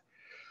path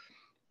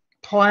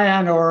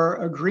plan or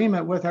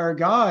agreement with our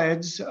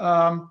guides,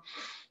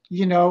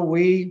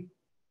 we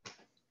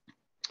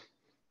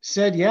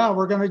said, yeah,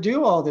 we're going to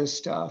do all this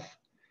stuff.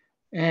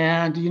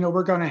 And,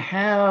 we're going to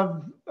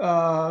have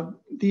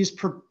these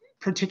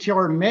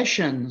particular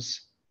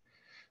missions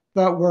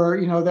that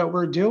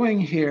we're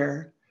doing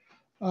here.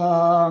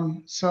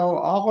 So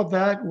all of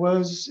that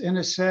was, in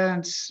a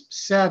sense,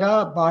 set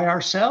up by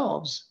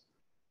ourselves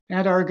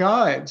and our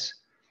guides.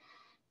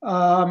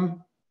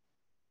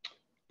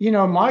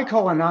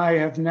 Michael and I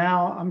have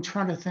now, I'm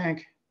trying to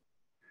think,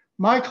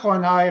 Michael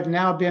and I have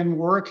now been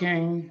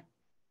working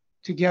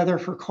together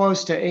for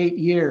close to 8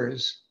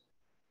 years.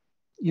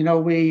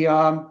 We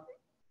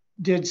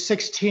did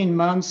 16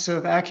 months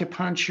of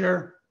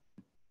acupuncture,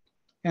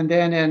 and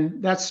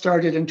then that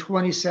started in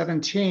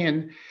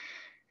 2017.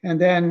 And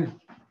then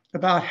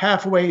about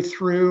halfway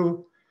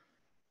through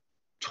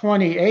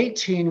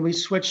 2018, we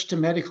switched to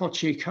medical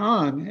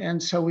Qigong.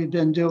 And so we've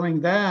been doing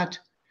that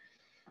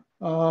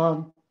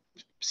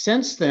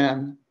since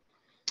then.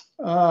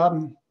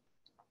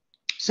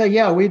 So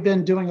yeah, we've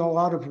been doing a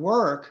lot of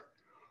work.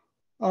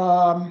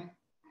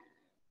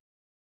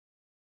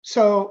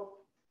 So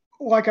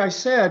like I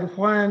said,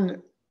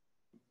 when,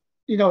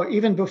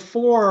 even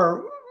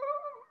before,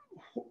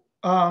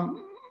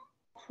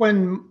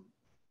 when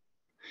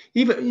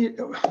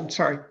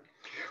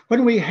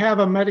we have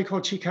a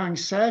medical Qigong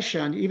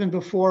session, even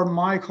before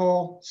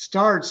Michael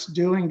starts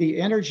doing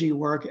the energy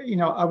work,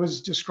 I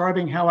was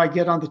describing how I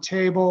get on the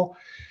table,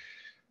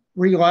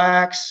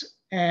 relax,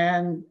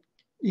 and,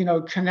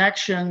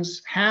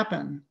 connections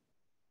happen.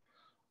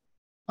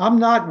 I'm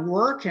not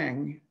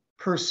working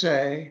per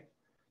se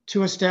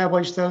to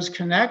establish those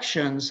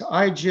connections.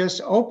 I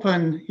just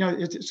open,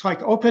 it's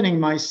like opening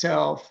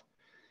myself.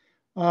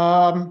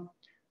 I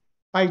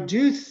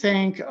do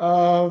think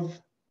of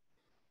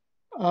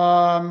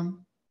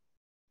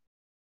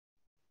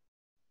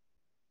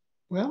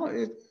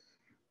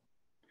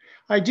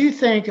I do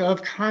think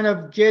of kind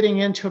of getting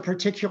into a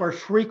particular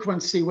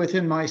frequency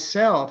within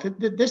myself.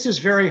 This is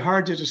very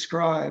hard to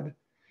describe.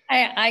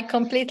 I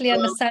completely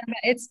understand.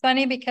 It's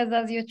funny because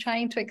as you're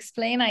trying to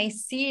explain, I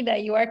see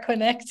that you are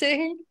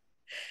connecting.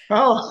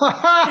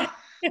 Oh,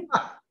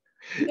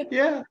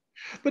 yeah,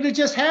 but it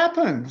just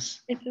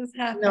happens. It just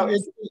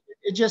happens.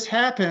 It just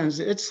happens.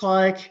 It's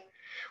like,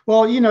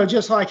 well,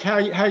 just like how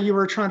you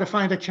were trying to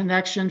find a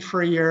connection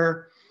for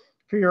your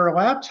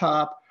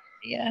laptop.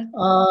 Yeah.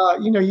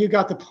 You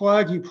got the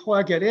plug, you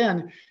plug it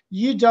in.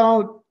 You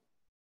don't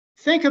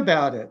think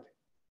about it.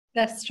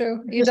 That's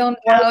true. You Just don't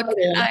plug doubt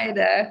it in,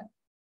 either.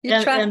 You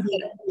trust and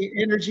it.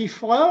 the energy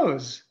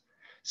flows.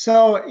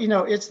 So,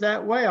 it's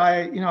that way.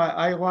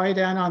 I lie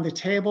down on the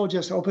table,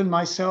 just open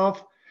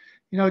myself,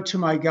 to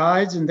my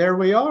guides, and there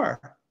we are.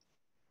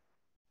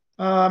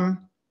 And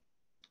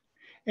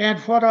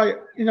what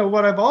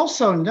I've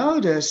also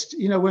noticed,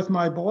 with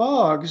my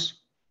blogs,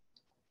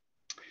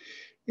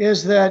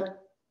 is that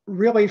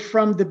really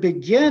from the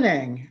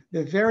beginning,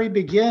 the very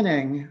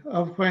beginning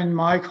of when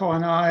Michael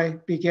and I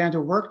began to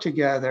work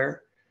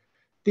together,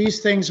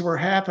 these things were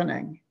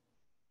happening.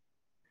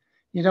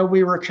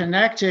 We were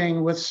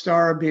connecting with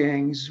star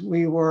beings.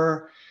 We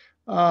were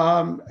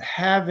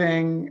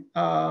having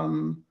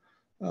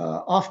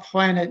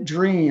off-planet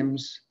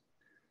dreams,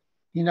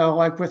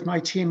 like with my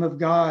team of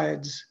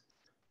guides.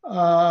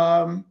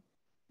 There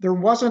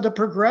wasn't a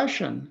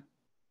progression.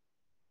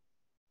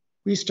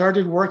 We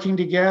started working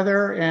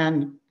together,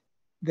 and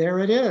there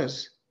it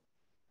is.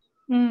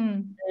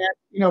 And,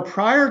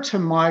 prior to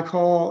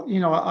Michael,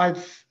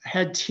 I've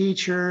had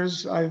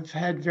teachers, I've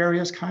had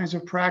various kinds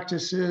of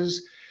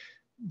practices,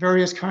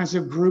 various kinds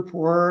of group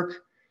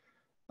work.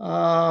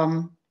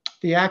 The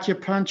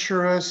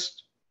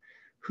acupuncturist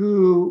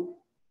who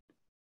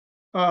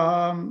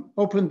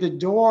opened the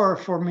door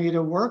for me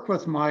to work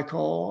with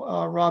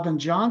Michael, Robin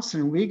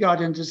Johnson, we got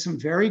into some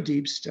very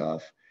deep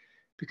stuff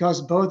because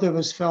both of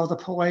us felt a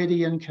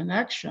Palladian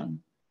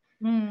connection.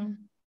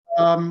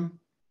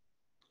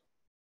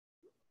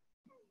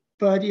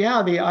 But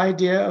yeah, the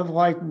idea of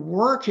like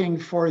working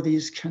for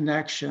these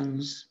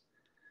connections,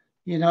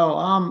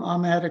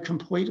 I'm at a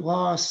complete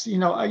loss.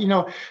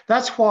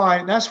 That's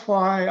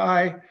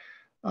why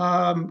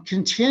I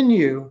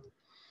continue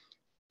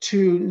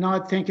to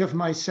not think of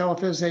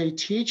myself as a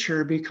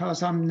teacher,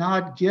 because I'm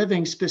not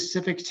giving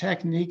specific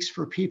techniques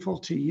for people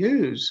to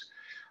use.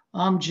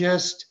 I'm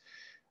just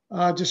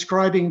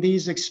describing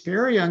these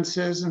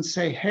experiences and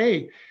say,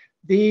 hey,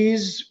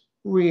 these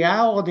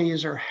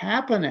realities are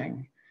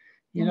happening.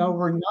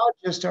 We're not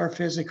just our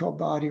physical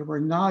body, we're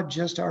not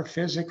just our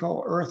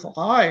physical earth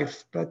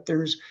life, but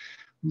there's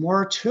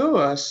more to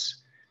us.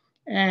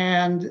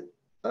 And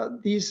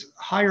these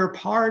higher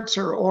parts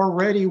are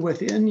already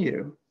within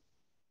you.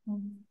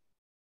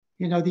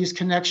 These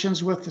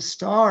connections with the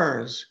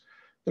stars,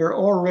 they're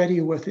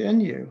already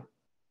within you.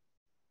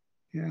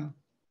 Yeah.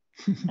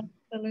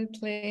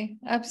 Absolutely.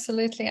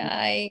 Absolutely.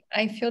 I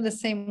feel the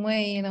same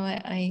way.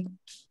 I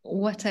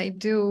what I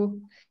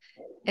do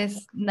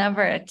is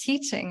never a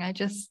teaching. I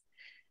just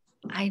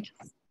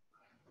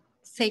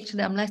say to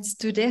them, let's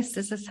do this.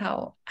 This is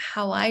how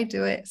I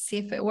do it. See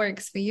if it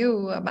works for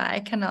you. But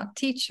I cannot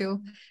teach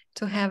you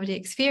to have the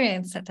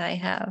experience that I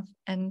have.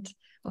 And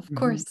of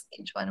course,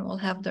 each one will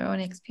have their own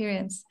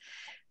experience.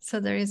 So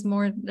there is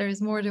more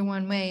than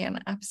one way.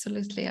 And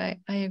absolutely, I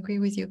agree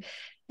with you.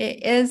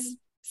 It is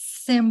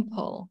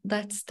simple.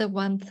 That's the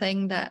one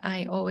thing that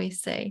I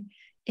always say.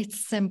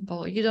 It's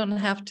simple. You don't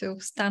have to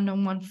stand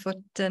on one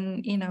foot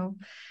and,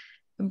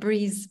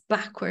 breeze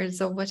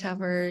backwards or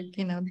whatever,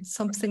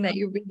 something that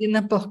you read in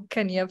a book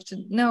and you have to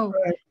know.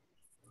 Right.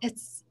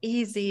 It's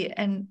easy.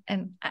 And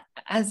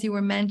as you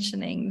were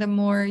mentioning, the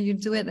more you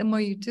do it, the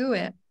more you do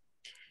it.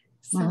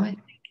 So I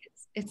think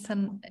it's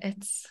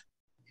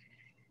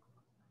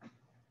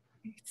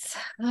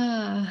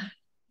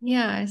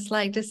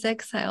like this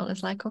exhale.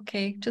 It's like,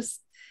 okay,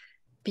 just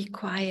be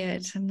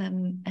quiet, and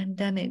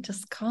then it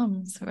just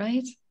comes,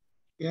 right?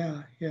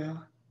 Yeah.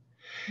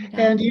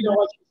 And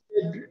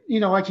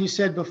like you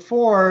said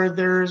before,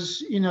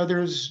 there's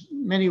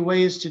many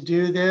ways to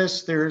do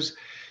this. There's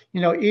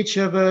each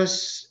of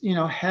us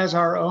has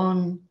our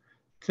own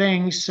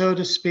thing, so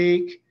to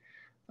speak.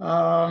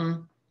 Our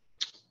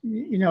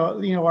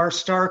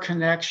star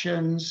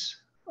connections.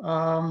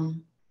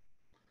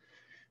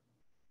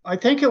 I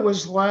think it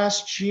was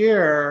last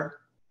year,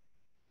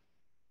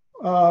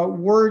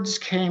 words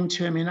came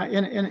to me,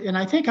 and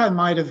I think I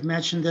might have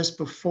mentioned this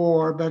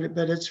before, but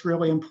it's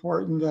really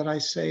important that I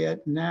say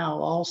it now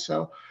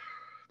also.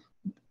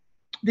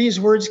 These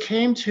words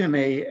came to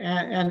me,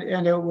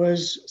 and it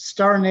was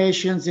Star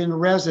Nations in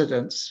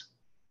Residence.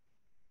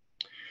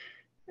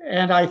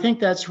 And I think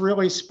that's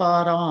really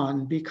spot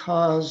on,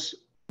 because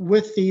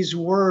with these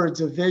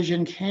words, a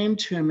vision came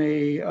to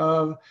me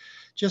of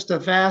just a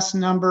vast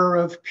number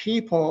of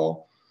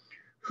people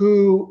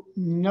who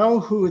know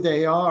who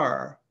they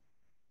are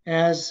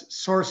as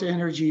source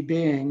energy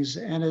beings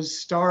and as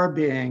star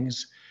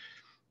beings,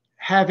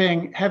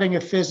 having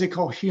a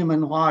physical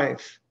human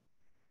life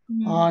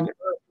on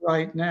Earth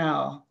right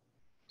now.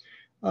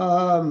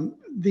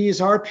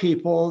 These are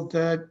people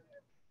that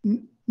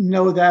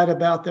know that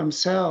about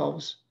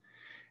themselves.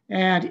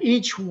 And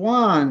each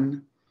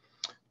one,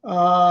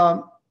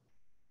 in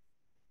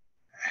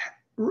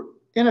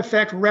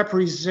effect,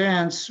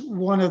 represents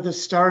one of the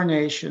Star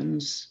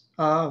Nations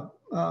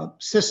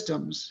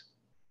systems.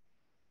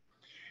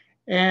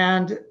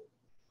 And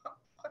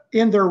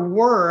in their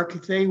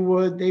work, they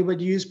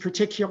would use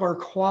particular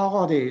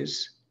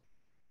qualities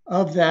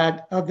of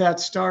that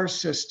star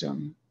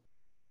system.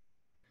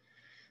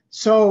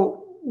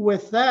 So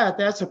with that,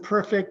 that's a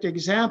perfect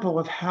example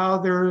of how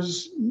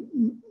there's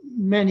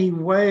many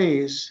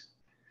ways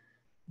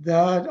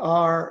that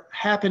are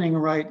happening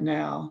right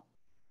now.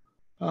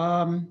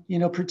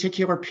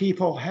 Particular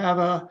people have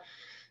a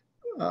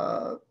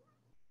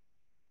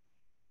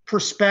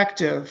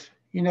perspective,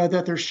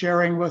 that they're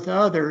sharing with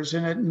others,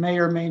 and it may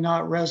or may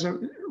not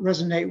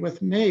resonate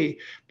with me,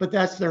 but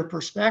that's their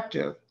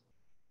perspective.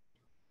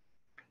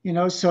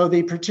 So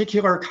the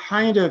particular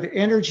kind of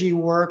energy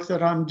work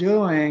that I'm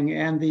doing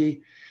and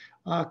the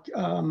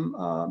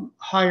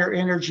higher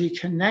energy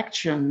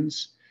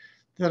connections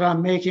that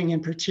I'm making,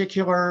 in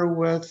particular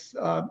with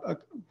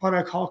what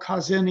I call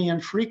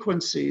Cosinian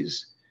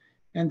frequencies,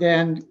 and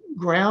then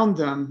ground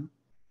them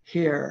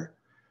here.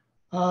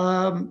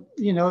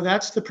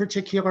 That's the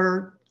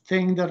particular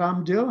thing that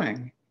I'm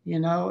doing,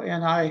 and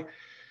I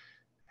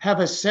have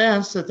a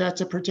sense that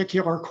that's a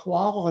particular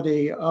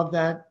quality of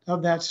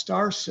that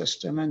star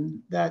system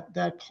and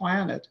that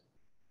planet.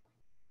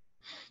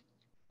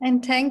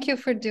 And thank you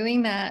for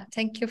doing that.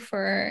 Thank you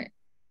for,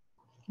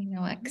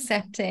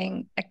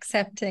 accepting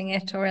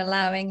it or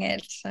allowing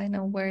it. I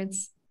know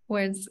words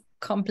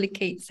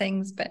complicate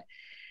things, but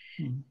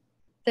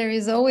there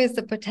is always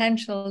the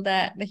potential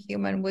that the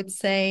human would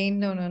say,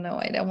 no,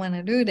 I don't want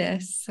to do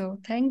this. So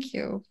thank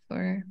you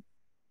for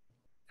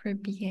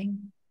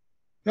being.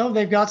 Well,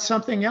 they've got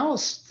something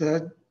else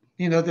that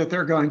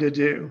they're going to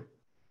do.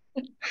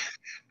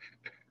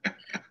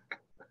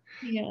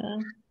 Yeah.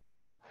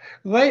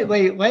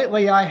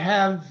 Lately, I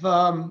have,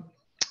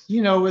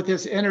 with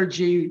this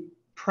energy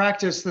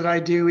practice that I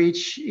do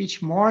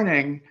each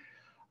morning.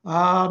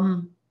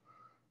 A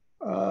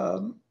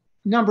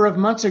number of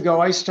months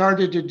ago, I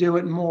started to do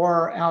it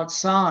more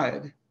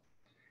outside.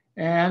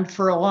 And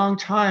for a long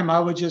time, I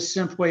would just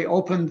simply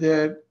open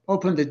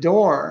the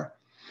door,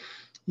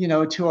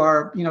 to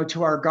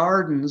our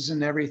gardens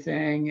and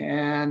everything,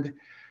 and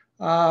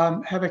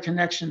have a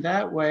connection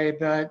that way.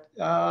 But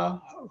a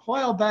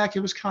while back,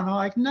 it was kind of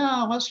like,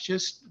 no, let's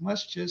just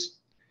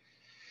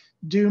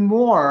do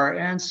more.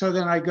 And so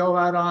then I go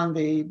out on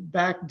the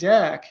back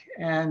deck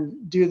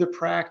and do the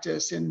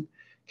practice in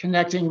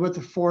connecting with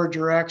the four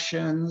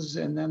directions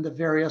and then the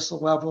various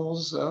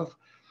levels of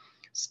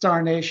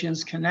Star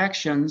Nations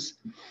connections.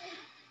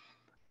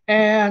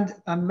 And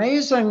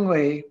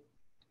amazingly,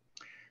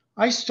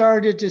 I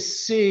started to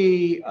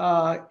see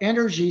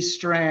energy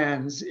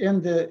strands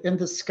in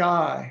the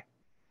sky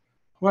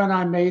when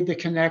I made the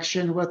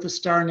connection with the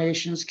Star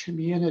Nations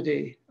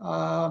community.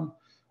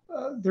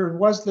 There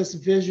was this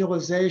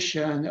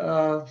visualization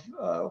of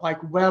like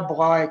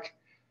web-like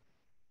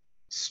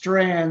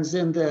strands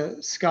in the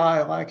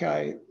sky, like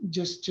I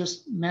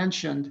just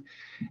mentioned.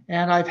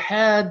 And I've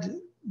had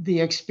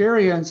the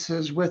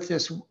experiences with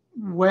this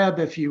web,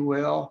 if you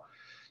will,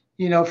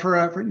 for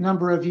a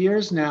number of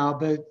years now,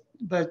 but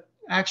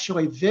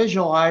actually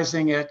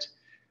visualizing it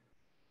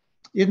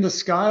in the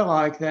sky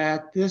like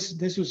that,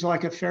 this was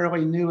like a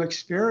fairly new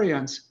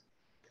experience.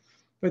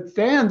 But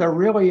then the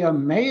really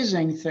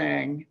amazing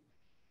thing,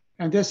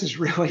 and this is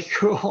really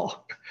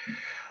cool,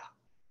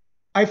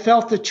 I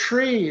felt the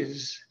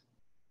trees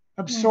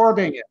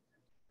absorbing it.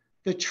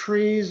 The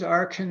trees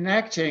are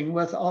connecting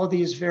with all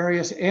these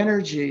various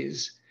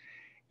energies.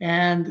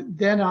 And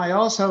then I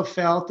also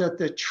felt that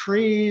the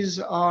trees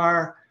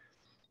are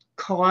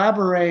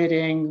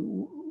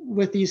collaborating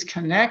with these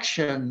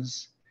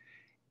connections.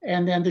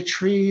 And then the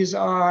trees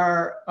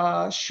are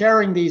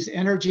sharing these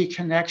energy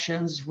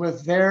connections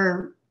with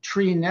their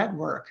tree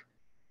network,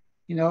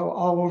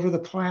 all over the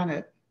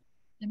planet.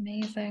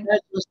 Amazing.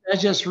 That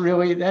just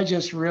really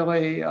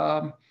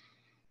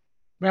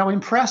well,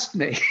 impressed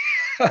me,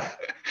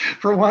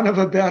 for want of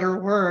a better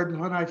word,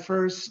 when I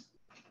first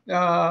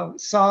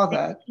saw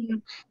that.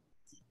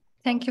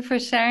 Thank you for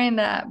sharing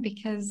that,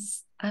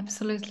 because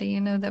absolutely,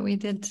 that we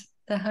did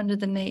the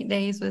 108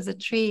 days with the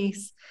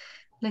trees,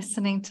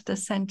 listening to the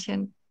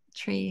sentient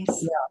trees.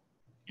 Yeah.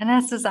 And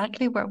that's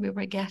exactly what we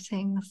were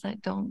getting. It's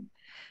like,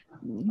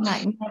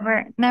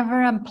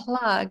 never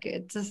unplug.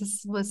 It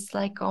just was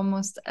like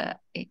almost an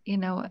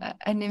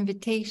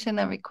invitation,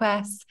 a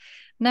request.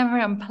 Never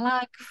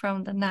unplug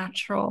from the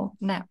natural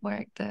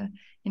network, the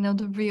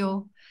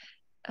real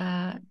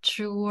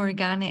true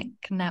organic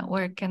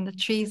network. And the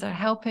trees are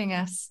helping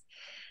us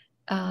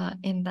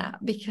in that,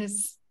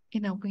 because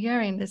we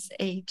are in this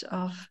age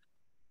of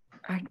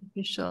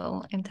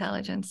artificial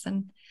intelligence,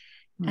 and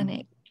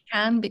it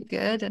can be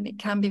good and it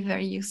can be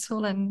very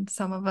useful, and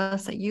some of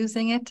us are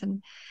using it,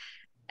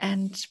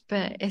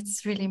 but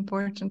it's really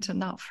important to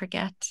not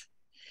forget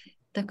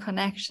the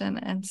connection.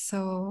 And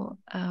so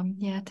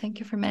thank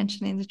you for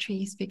mentioning the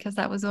trees, because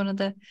that was one of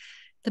the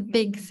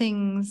big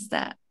things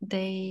that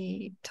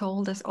they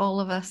told us, all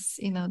of us,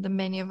 the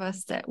many of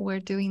us that were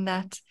doing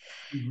that,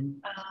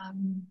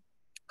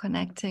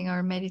 connecting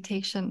our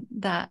meditation,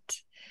 that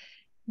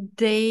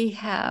they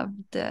have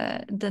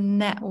the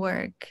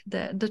network,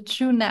 the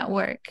true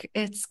network,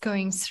 it's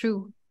going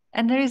through,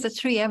 and there is a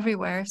tree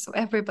everywhere, so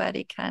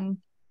everybody can,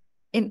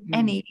 in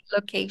any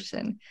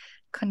location,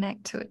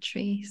 connect to a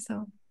tree.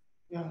 So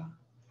yeah,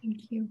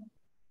 thank you.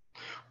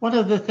 One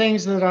of the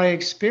things that I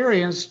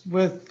experienced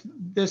with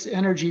this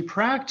energy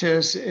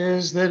practice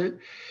is that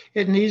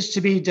it needs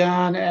to be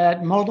done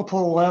at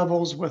multiple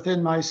levels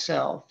within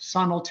myself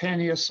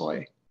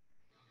simultaneously.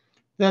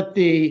 That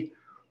the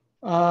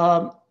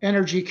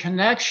energy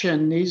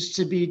connection needs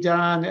to be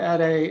done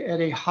at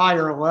a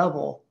higher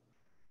level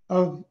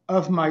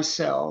of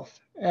myself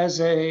as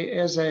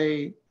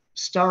a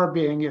star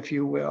being, if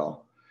you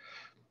will.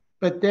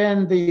 But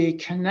then the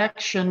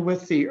connection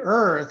with the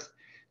earth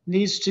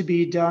needs to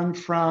be done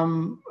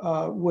from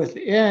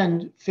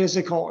within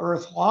physical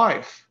earth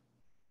life.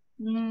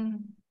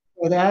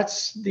 So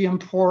that's the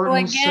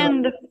importance. So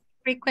again, the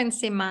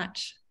frequency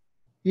match.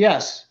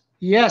 Yes,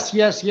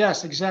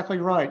 exactly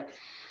right.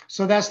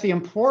 So that's the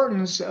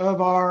importance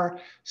of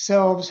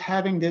ourselves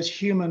having this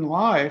human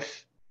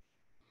life,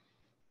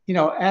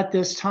 at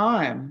this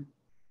time.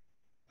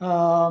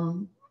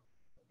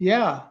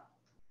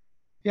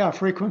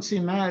 Frequency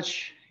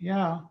match.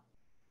 Yeah.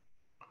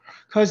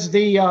 Because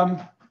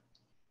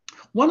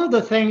one of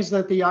the things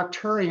that the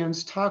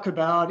Arcturians talk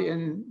about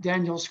in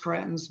Daniel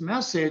Scranton's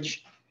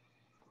message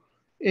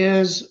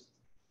is,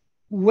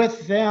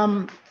 with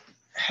them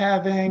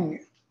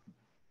having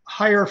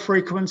higher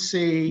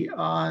frequency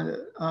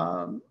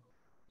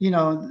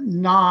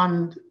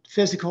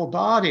non-physical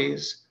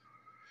bodies,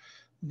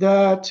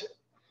 that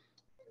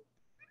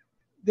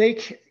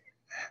they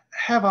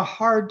have a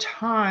hard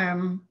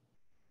time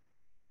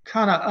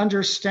kind of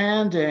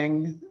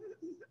understanding,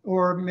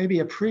 or maybe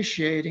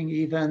appreciating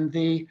even,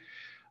 the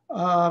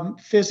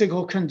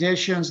physical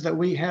conditions that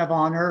we have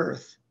on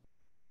Earth,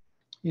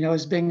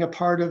 as being a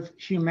part of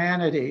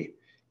humanity,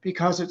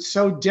 because it's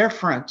so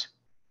different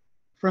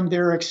from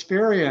their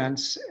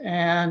experience.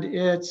 And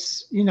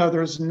it's,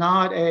 there's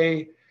not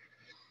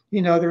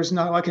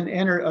like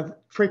a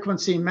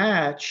frequency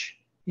match,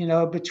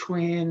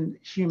 between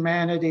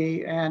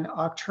humanity and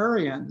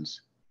Arcturians.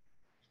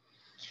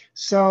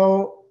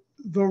 So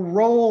the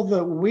role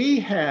that we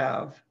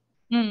have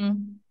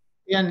in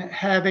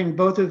having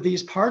both of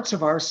these parts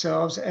of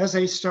ourselves as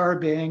a star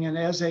being and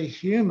as a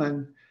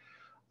human,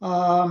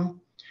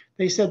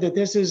 they said that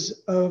this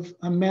is of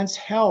immense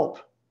help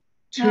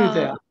to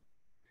them,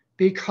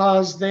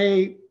 because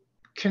they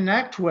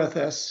connect with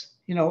us,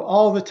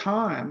 all the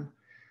time,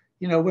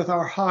 with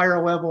our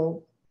higher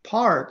level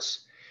parts.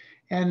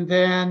 And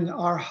then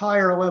our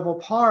higher level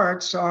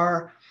parts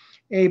are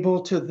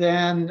able to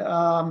then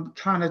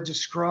kind of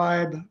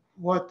describe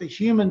what the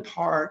human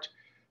part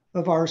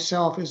of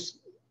ourself is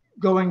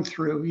going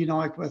through,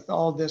 like with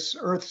all this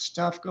Earth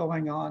stuff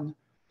going on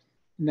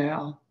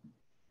now.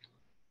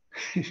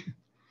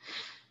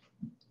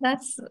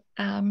 That's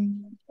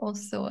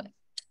also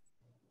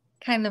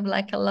kind of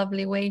like a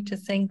lovely way to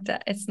think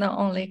that it's not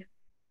only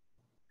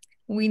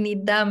we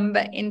need them,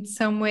 but in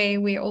some way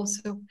we're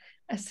also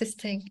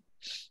assisting.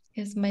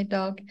 Here's my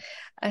dog,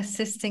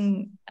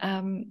 assisting.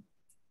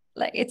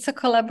 Like it's a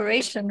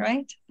collaboration,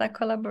 right? A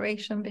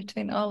collaboration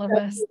between all of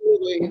us.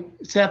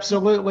 It's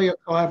absolutely a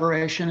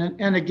collaboration.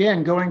 And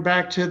again, going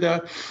back to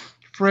the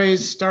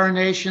phrase "Star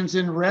Nations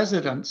in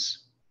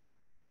Residence,"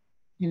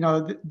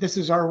 this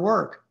is our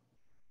work.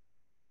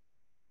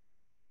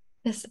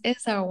 This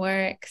is our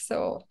work.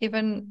 So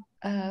even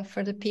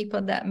for the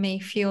people that may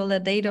feel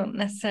that they don't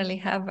necessarily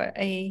have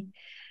a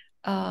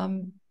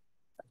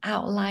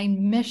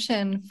outline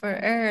mission for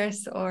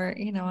Earth, or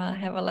I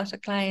have a lot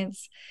of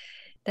clients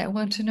that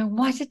want to know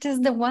what it is,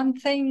 the one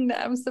thing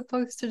that I'm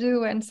supposed to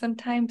do, and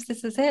sometimes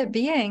this is it.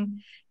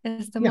 Being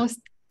is the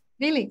most,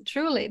 really,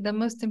 truly, the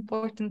most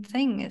important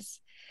thing.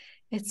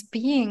 It's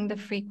being the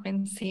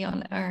frequency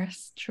on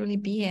Earth, truly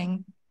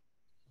being.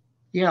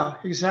 Yeah,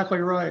 exactly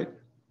right.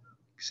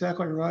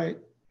 Exactly right.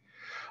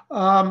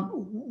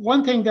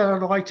 One thing that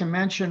I'd like to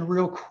mention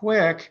real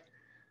quick,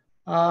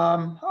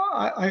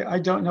 I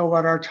don't know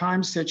what our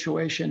time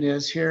situation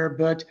is here,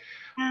 but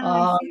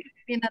I think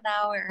it's been an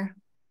hour.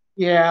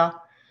 Yeah.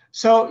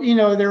 So,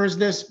 there was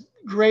this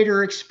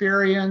greater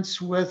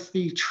experience with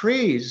the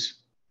trees.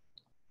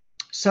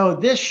 So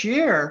this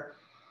year,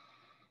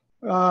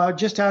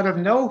 just out of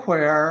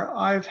nowhere,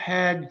 I've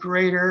had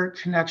greater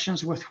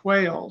connections with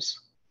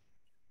whales.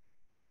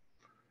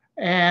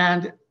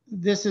 And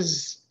this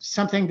is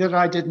something that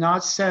I did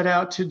not set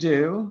out to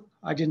do.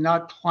 I did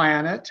not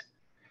plan it.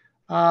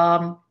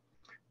 But,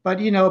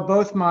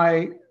 both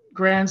my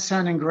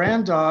grandson and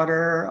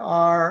granddaughter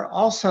are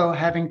also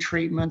having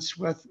treatments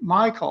with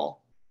Michael.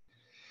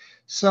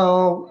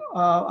 So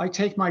I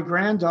take my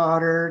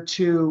granddaughter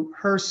to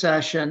her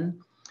session,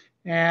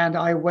 and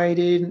I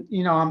waited,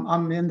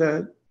 I'm in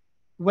the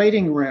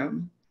waiting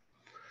room.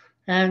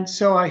 And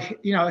so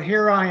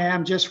here I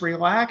am just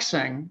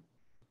relaxing.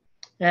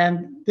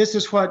 And this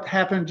is what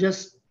happened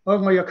just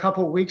only a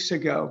couple of weeks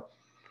ago.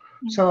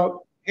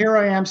 So here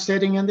I am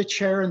sitting in the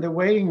chair in the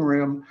waiting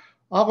room.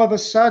 All of a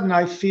sudden,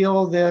 I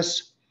feel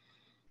this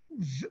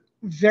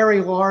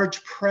very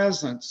large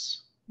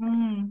presence.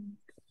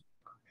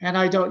 And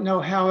I don't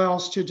know how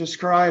else to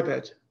describe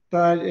it,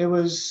 but it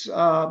was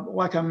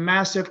like a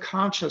massive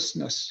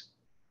consciousness.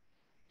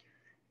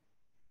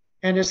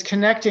 And it's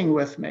connecting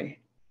with me.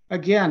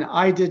 Again,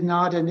 I did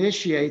not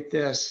initiate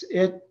this.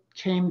 It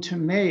came to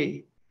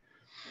me.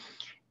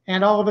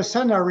 And all of a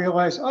sudden I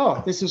realized,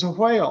 oh, this is a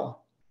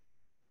whale.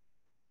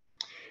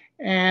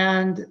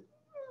 And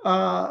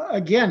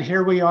again,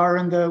 here we are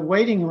in the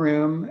waiting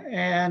room.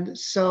 And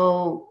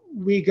so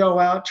we go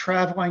out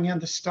traveling in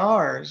the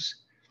stars.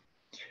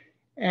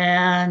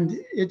 And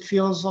it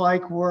feels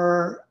like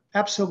we're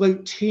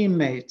absolute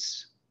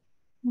teammates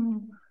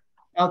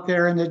out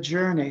there in the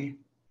journey.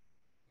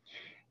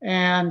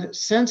 And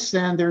since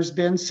then, there's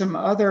been some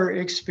other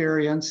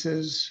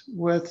experiences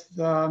with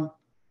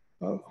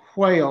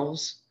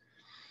whales.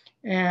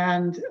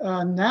 And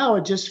now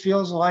it just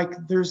feels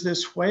like there's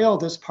this whale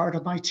that's part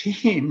of my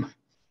team.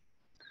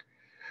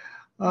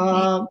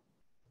 But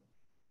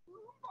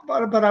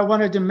I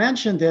wanted to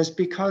mention this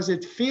because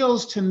it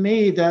feels to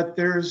me that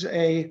there's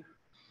a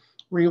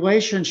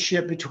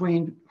relationship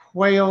between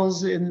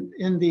whales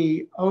in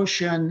the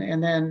ocean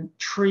and then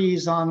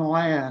trees on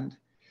land.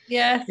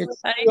 Yes, It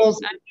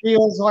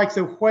feels like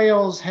the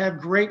whales have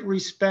great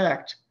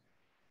respect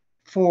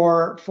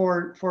for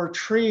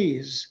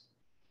trees.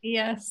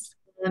 Yes.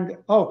 And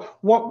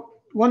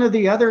one of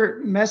the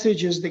other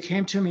messages that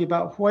came to me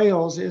about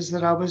whales is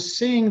that I was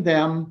seeing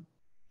them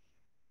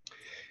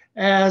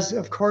as,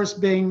 of course,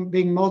 being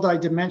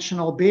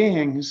multidimensional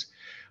beings,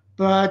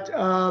 but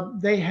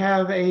they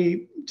have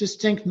a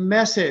distinct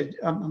mission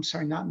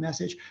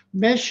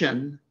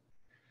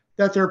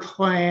that they're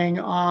playing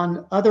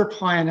on other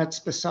planets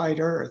beside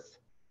Earth.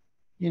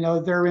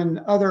 they're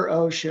in other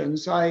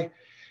oceans. I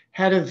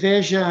had a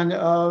vision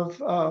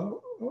of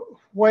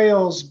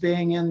whales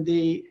being in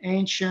the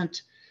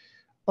ancient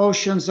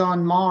oceans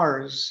on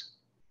Mars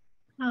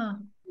Huh.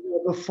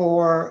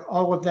 before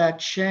all of that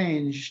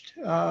changed.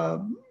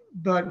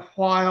 But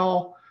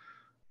while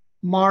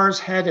Mars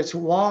had its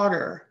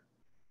water,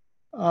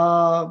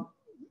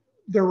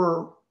 there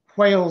were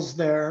whales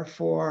there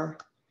for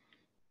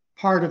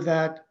part of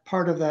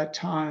that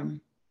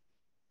time.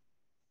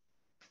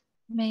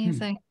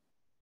 Amazing.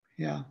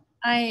 Yeah.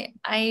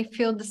 I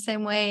feel the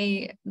same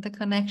way, the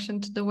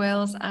connection to the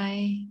whales.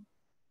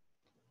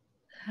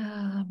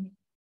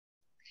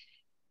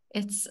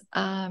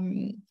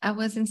 Um, I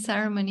was in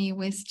ceremony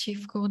with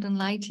Chief Golden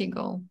Light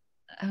Eagle.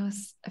 I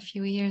was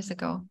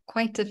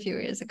quite a few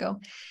years ago.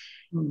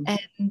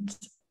 And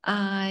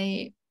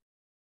I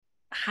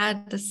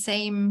had the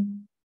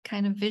same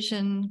kind of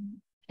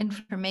vision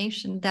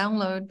information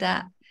download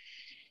that.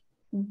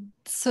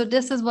 So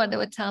this is what they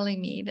were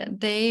telling me, that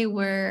they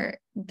were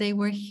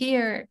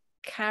here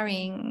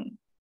carrying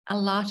a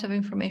lot of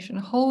information,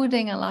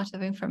 holding a lot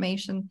of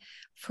information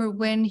for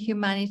when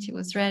humanity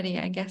was ready.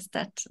 I guess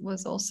that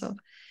was also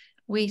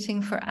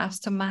waiting for us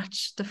to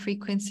match the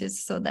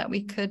frequencies so that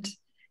we could,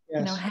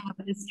 Yes. have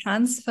this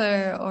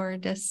transfer or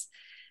this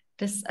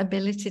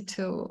ability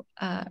to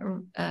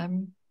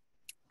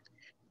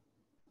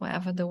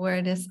whatever the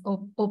word is,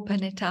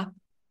 open it up.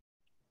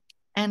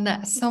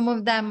 And some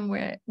of them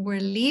were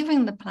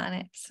leaving the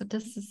planet. So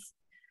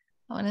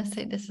I want to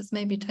say this is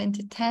maybe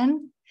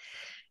 2010.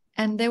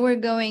 And they were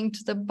going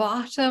to the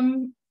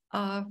bottom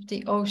of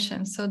the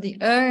ocean. So the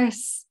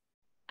Earth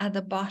at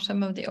the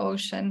bottom of the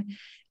ocean.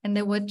 And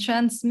they were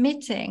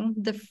transmitting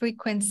the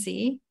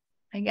frequency.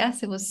 I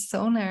guess it was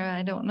sonar,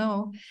 I don't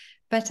know.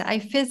 But I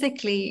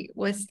physically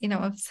was, I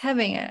was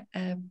having a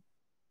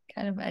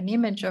kind of an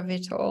image of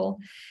it all,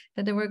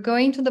 that they were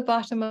going to the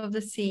bottom of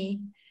the sea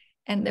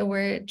and they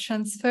were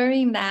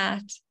transferring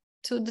that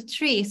to the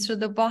trees, to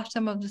the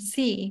bottom of the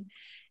sea.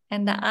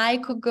 And that I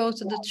could go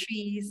to the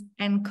trees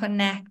and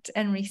connect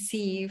and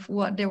receive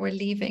what they were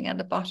leaving at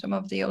the bottom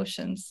of the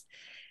oceans.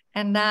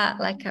 And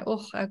that, I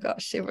got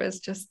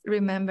shivers just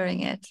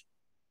remembering it.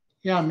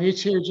 Yeah, me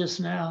too, just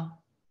now.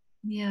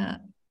 Yeah.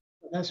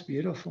 That's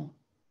beautiful.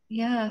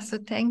 Yeah, so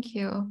thank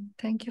you.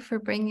 Thank you for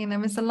bringing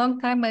them. It's a long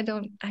time I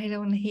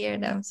don't hear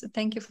them. So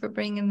thank you for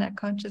bringing that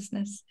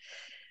consciousness.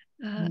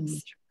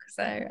 Because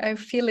I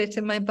feel it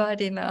in my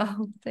body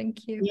now.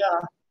 Thank you.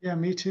 Yeah,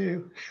 me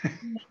too.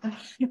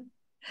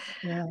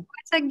 Yeah. What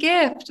a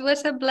gift.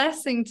 What a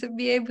blessing to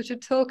be able to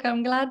talk.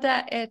 I'm glad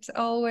that it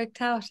all worked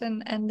out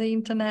and the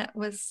internet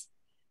was,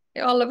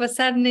 all of a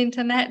sudden the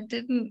internet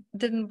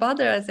didn't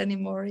bother us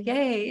anymore.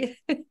 Yay.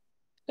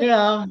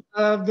 Yeah,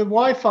 the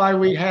Wi-Fi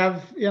we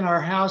have in our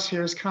house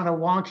here is kind of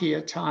wonky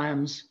at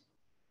times.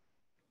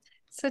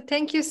 So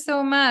thank you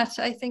so much.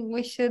 I think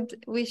we should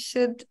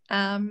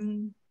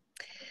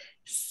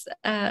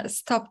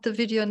stop the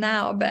video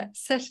now, but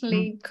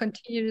certainly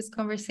continue this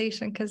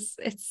conversation because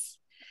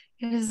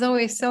there's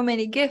always so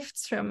many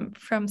gifts from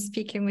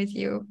speaking with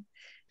you.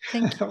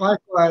 Thank you.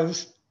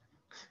 Likewise.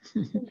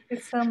 Thank you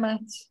so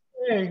much.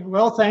 Hey,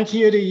 well, thank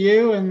you to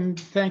you and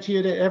thank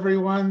you to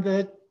everyone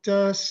that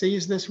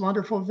sees this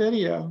wonderful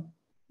video.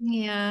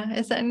 Yeah.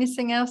 Is there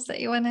anything else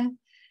that you want to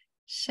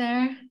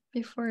share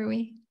before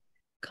we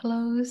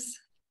close?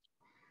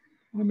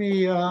 Let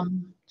me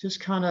just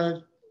kind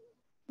of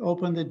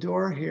open the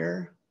door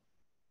here.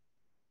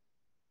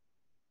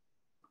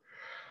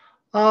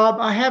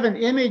 I have an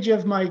image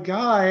of my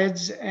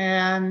guides,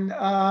 and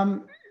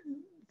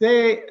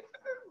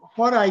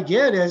what I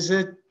get is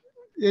it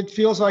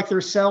feels like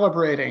they're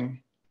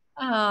celebrating.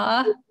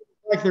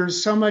 Like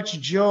there's so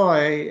much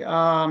joy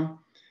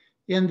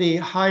in the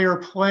higher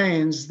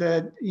planes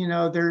that,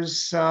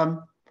 there's,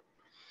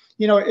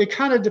 it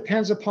kind of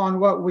depends upon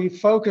what we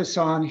focus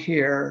on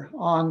here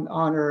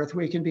on Earth.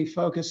 We can be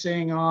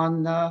focusing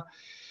on,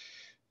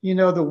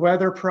 the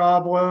weather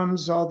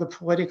problems, all the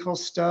political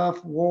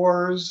stuff,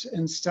 wars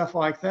and stuff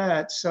like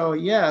that. So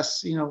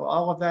yes,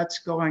 all of that's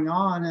going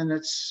on and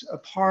it's a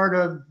part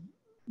of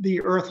the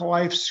Earth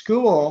Life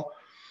School.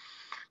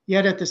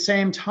 Yet at the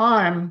same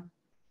time,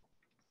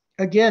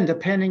 again,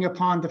 depending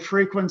upon the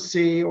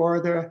frequency or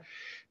the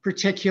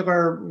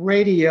particular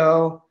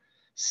radio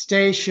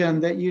station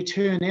that you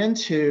tune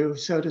into,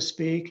 so to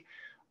speak,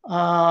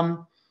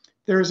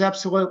 there's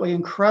absolutely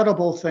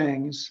incredible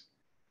things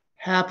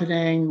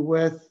happening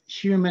with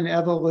human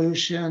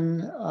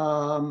evolution,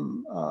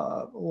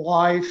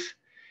 life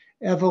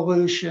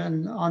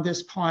evolution on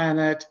this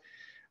planet.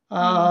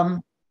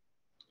 And,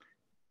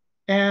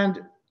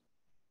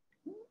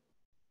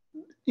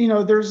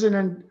 there's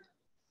an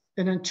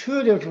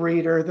intuitive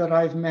reader that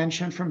I've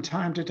mentioned from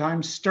time to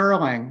time,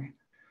 Sterling,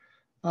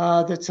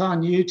 that's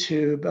on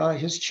YouTube.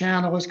 His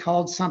channel is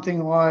called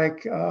something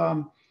like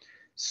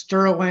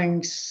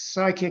Sterling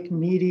Psychic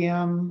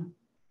Medium,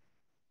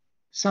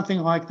 something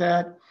like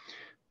that.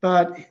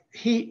 But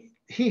he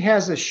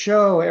has a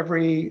show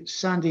every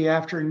Sunday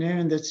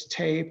afternoon that's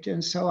taped.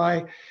 And so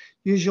I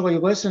usually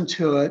listen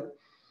to it.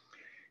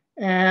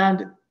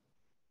 And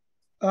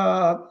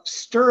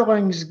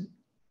Sterling's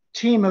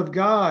team of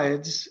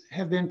guides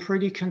have been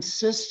pretty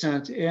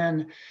consistent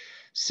in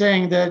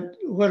saying that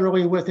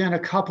literally within a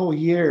couple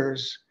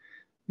years,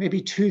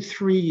 maybe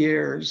 2-3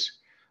 years,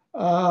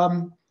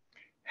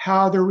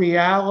 how the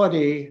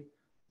reality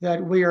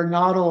that we are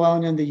not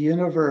alone in the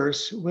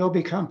universe will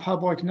become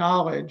public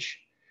knowledge.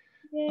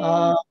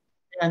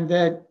 And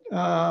that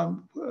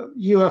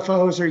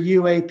UFOs or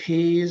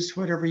UAPs,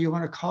 whatever you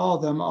want to call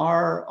them,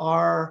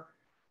 are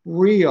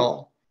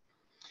real.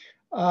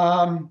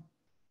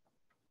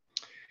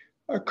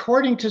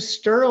 According to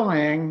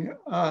Sterling,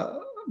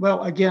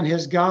 well, again,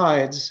 his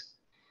guides,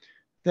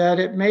 that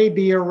it may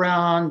be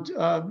around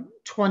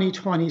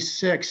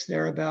 2026,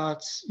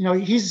 thereabouts. You know,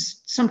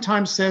 he's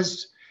sometimes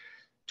says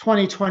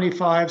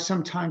 2025,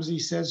 sometimes he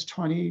says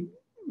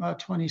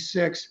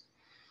 2026.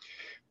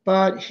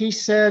 But he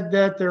said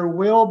that there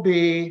will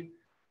be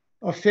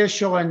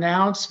official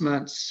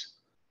announcements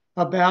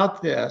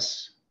about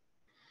this.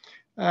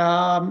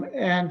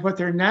 And what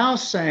they're now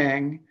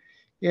saying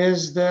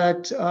is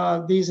that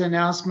these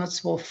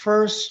announcements will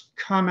first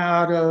come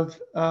out of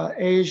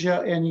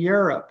Asia and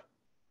Europe.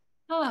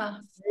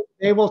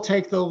 They will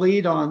take the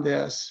lead on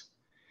this.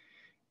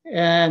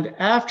 And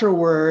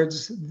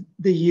afterwards,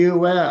 the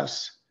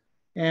US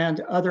and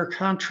other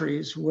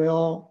countries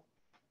will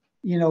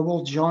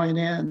join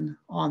in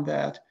on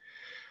that.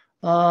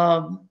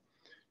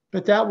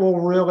 But that will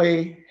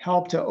really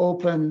help to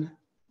open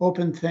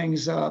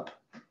things up,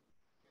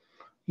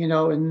 you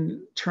know,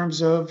 in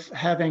terms of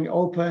having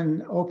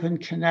open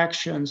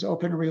connections,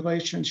 open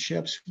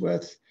relationships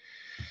with,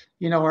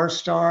 you know, our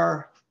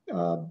star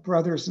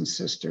brothers and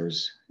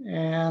sisters,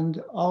 and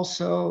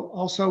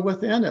also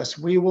within us.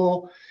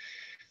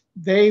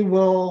 They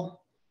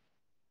will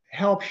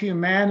help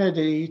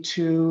humanity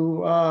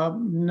to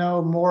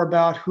know more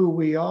about who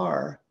we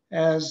are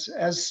as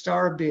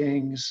star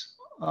beings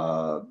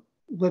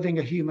living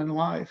a human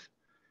life.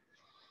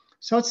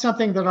 So it's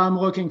something that I'm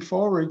looking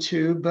forward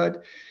to.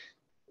 But,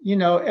 you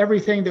know,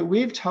 everything that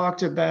we've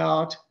talked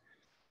about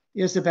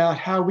is about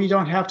how we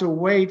don't have to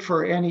wait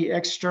for any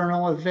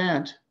external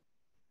event.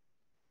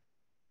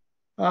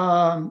 You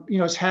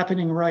know, it's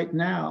happening right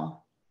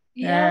now.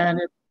 Yeah. And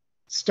it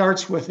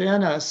starts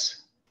within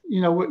us,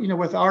 you know,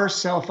 with our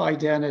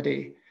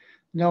self-identity,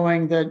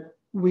 knowing that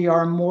we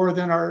are more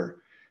than our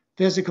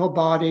physical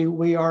body.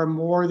 We are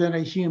more than a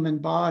human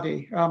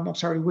body.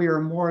 We are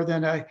more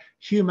than a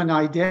human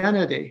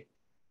identity.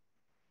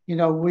 You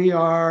know, we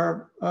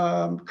are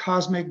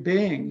cosmic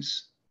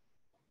beings.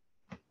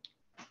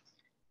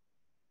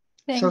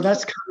 So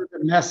that's kind of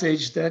the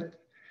message that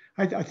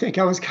I think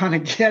I was kind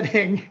of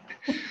getting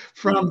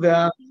from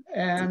them.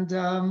 And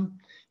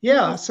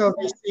yeah, so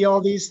they see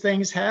all these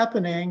things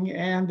happening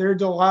and they're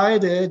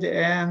delighted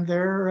and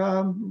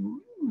they're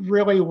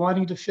really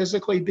wanting to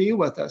physically be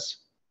with us.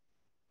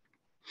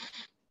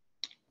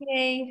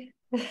 Yay.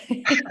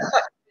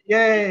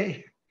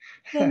 Yay.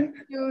 Thank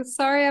you.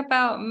 Sorry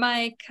about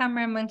my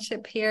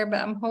cameramanship here,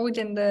 but I'm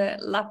holding the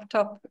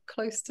laptop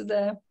close to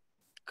the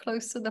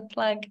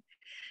plug.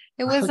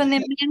 It was an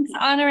immense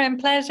honor and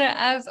pleasure,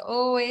 as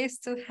always,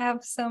 to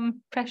have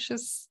some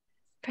precious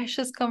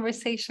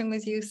conversation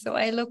with you. So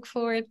I look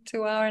forward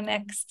to our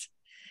next.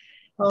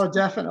 Oh,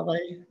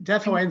 definitely.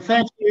 And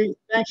thank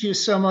you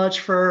so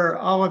much for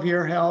all of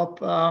your help.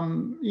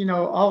 You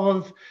know,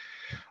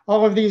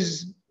 all of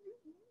these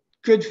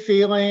good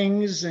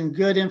feelings and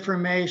good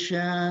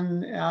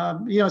information.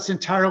 You know, it's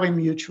entirely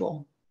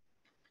mutual.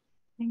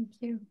 Thank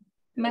you.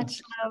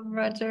 Much love,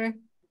 Roger.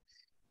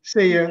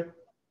 See you.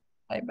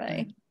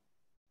 Bye-bye.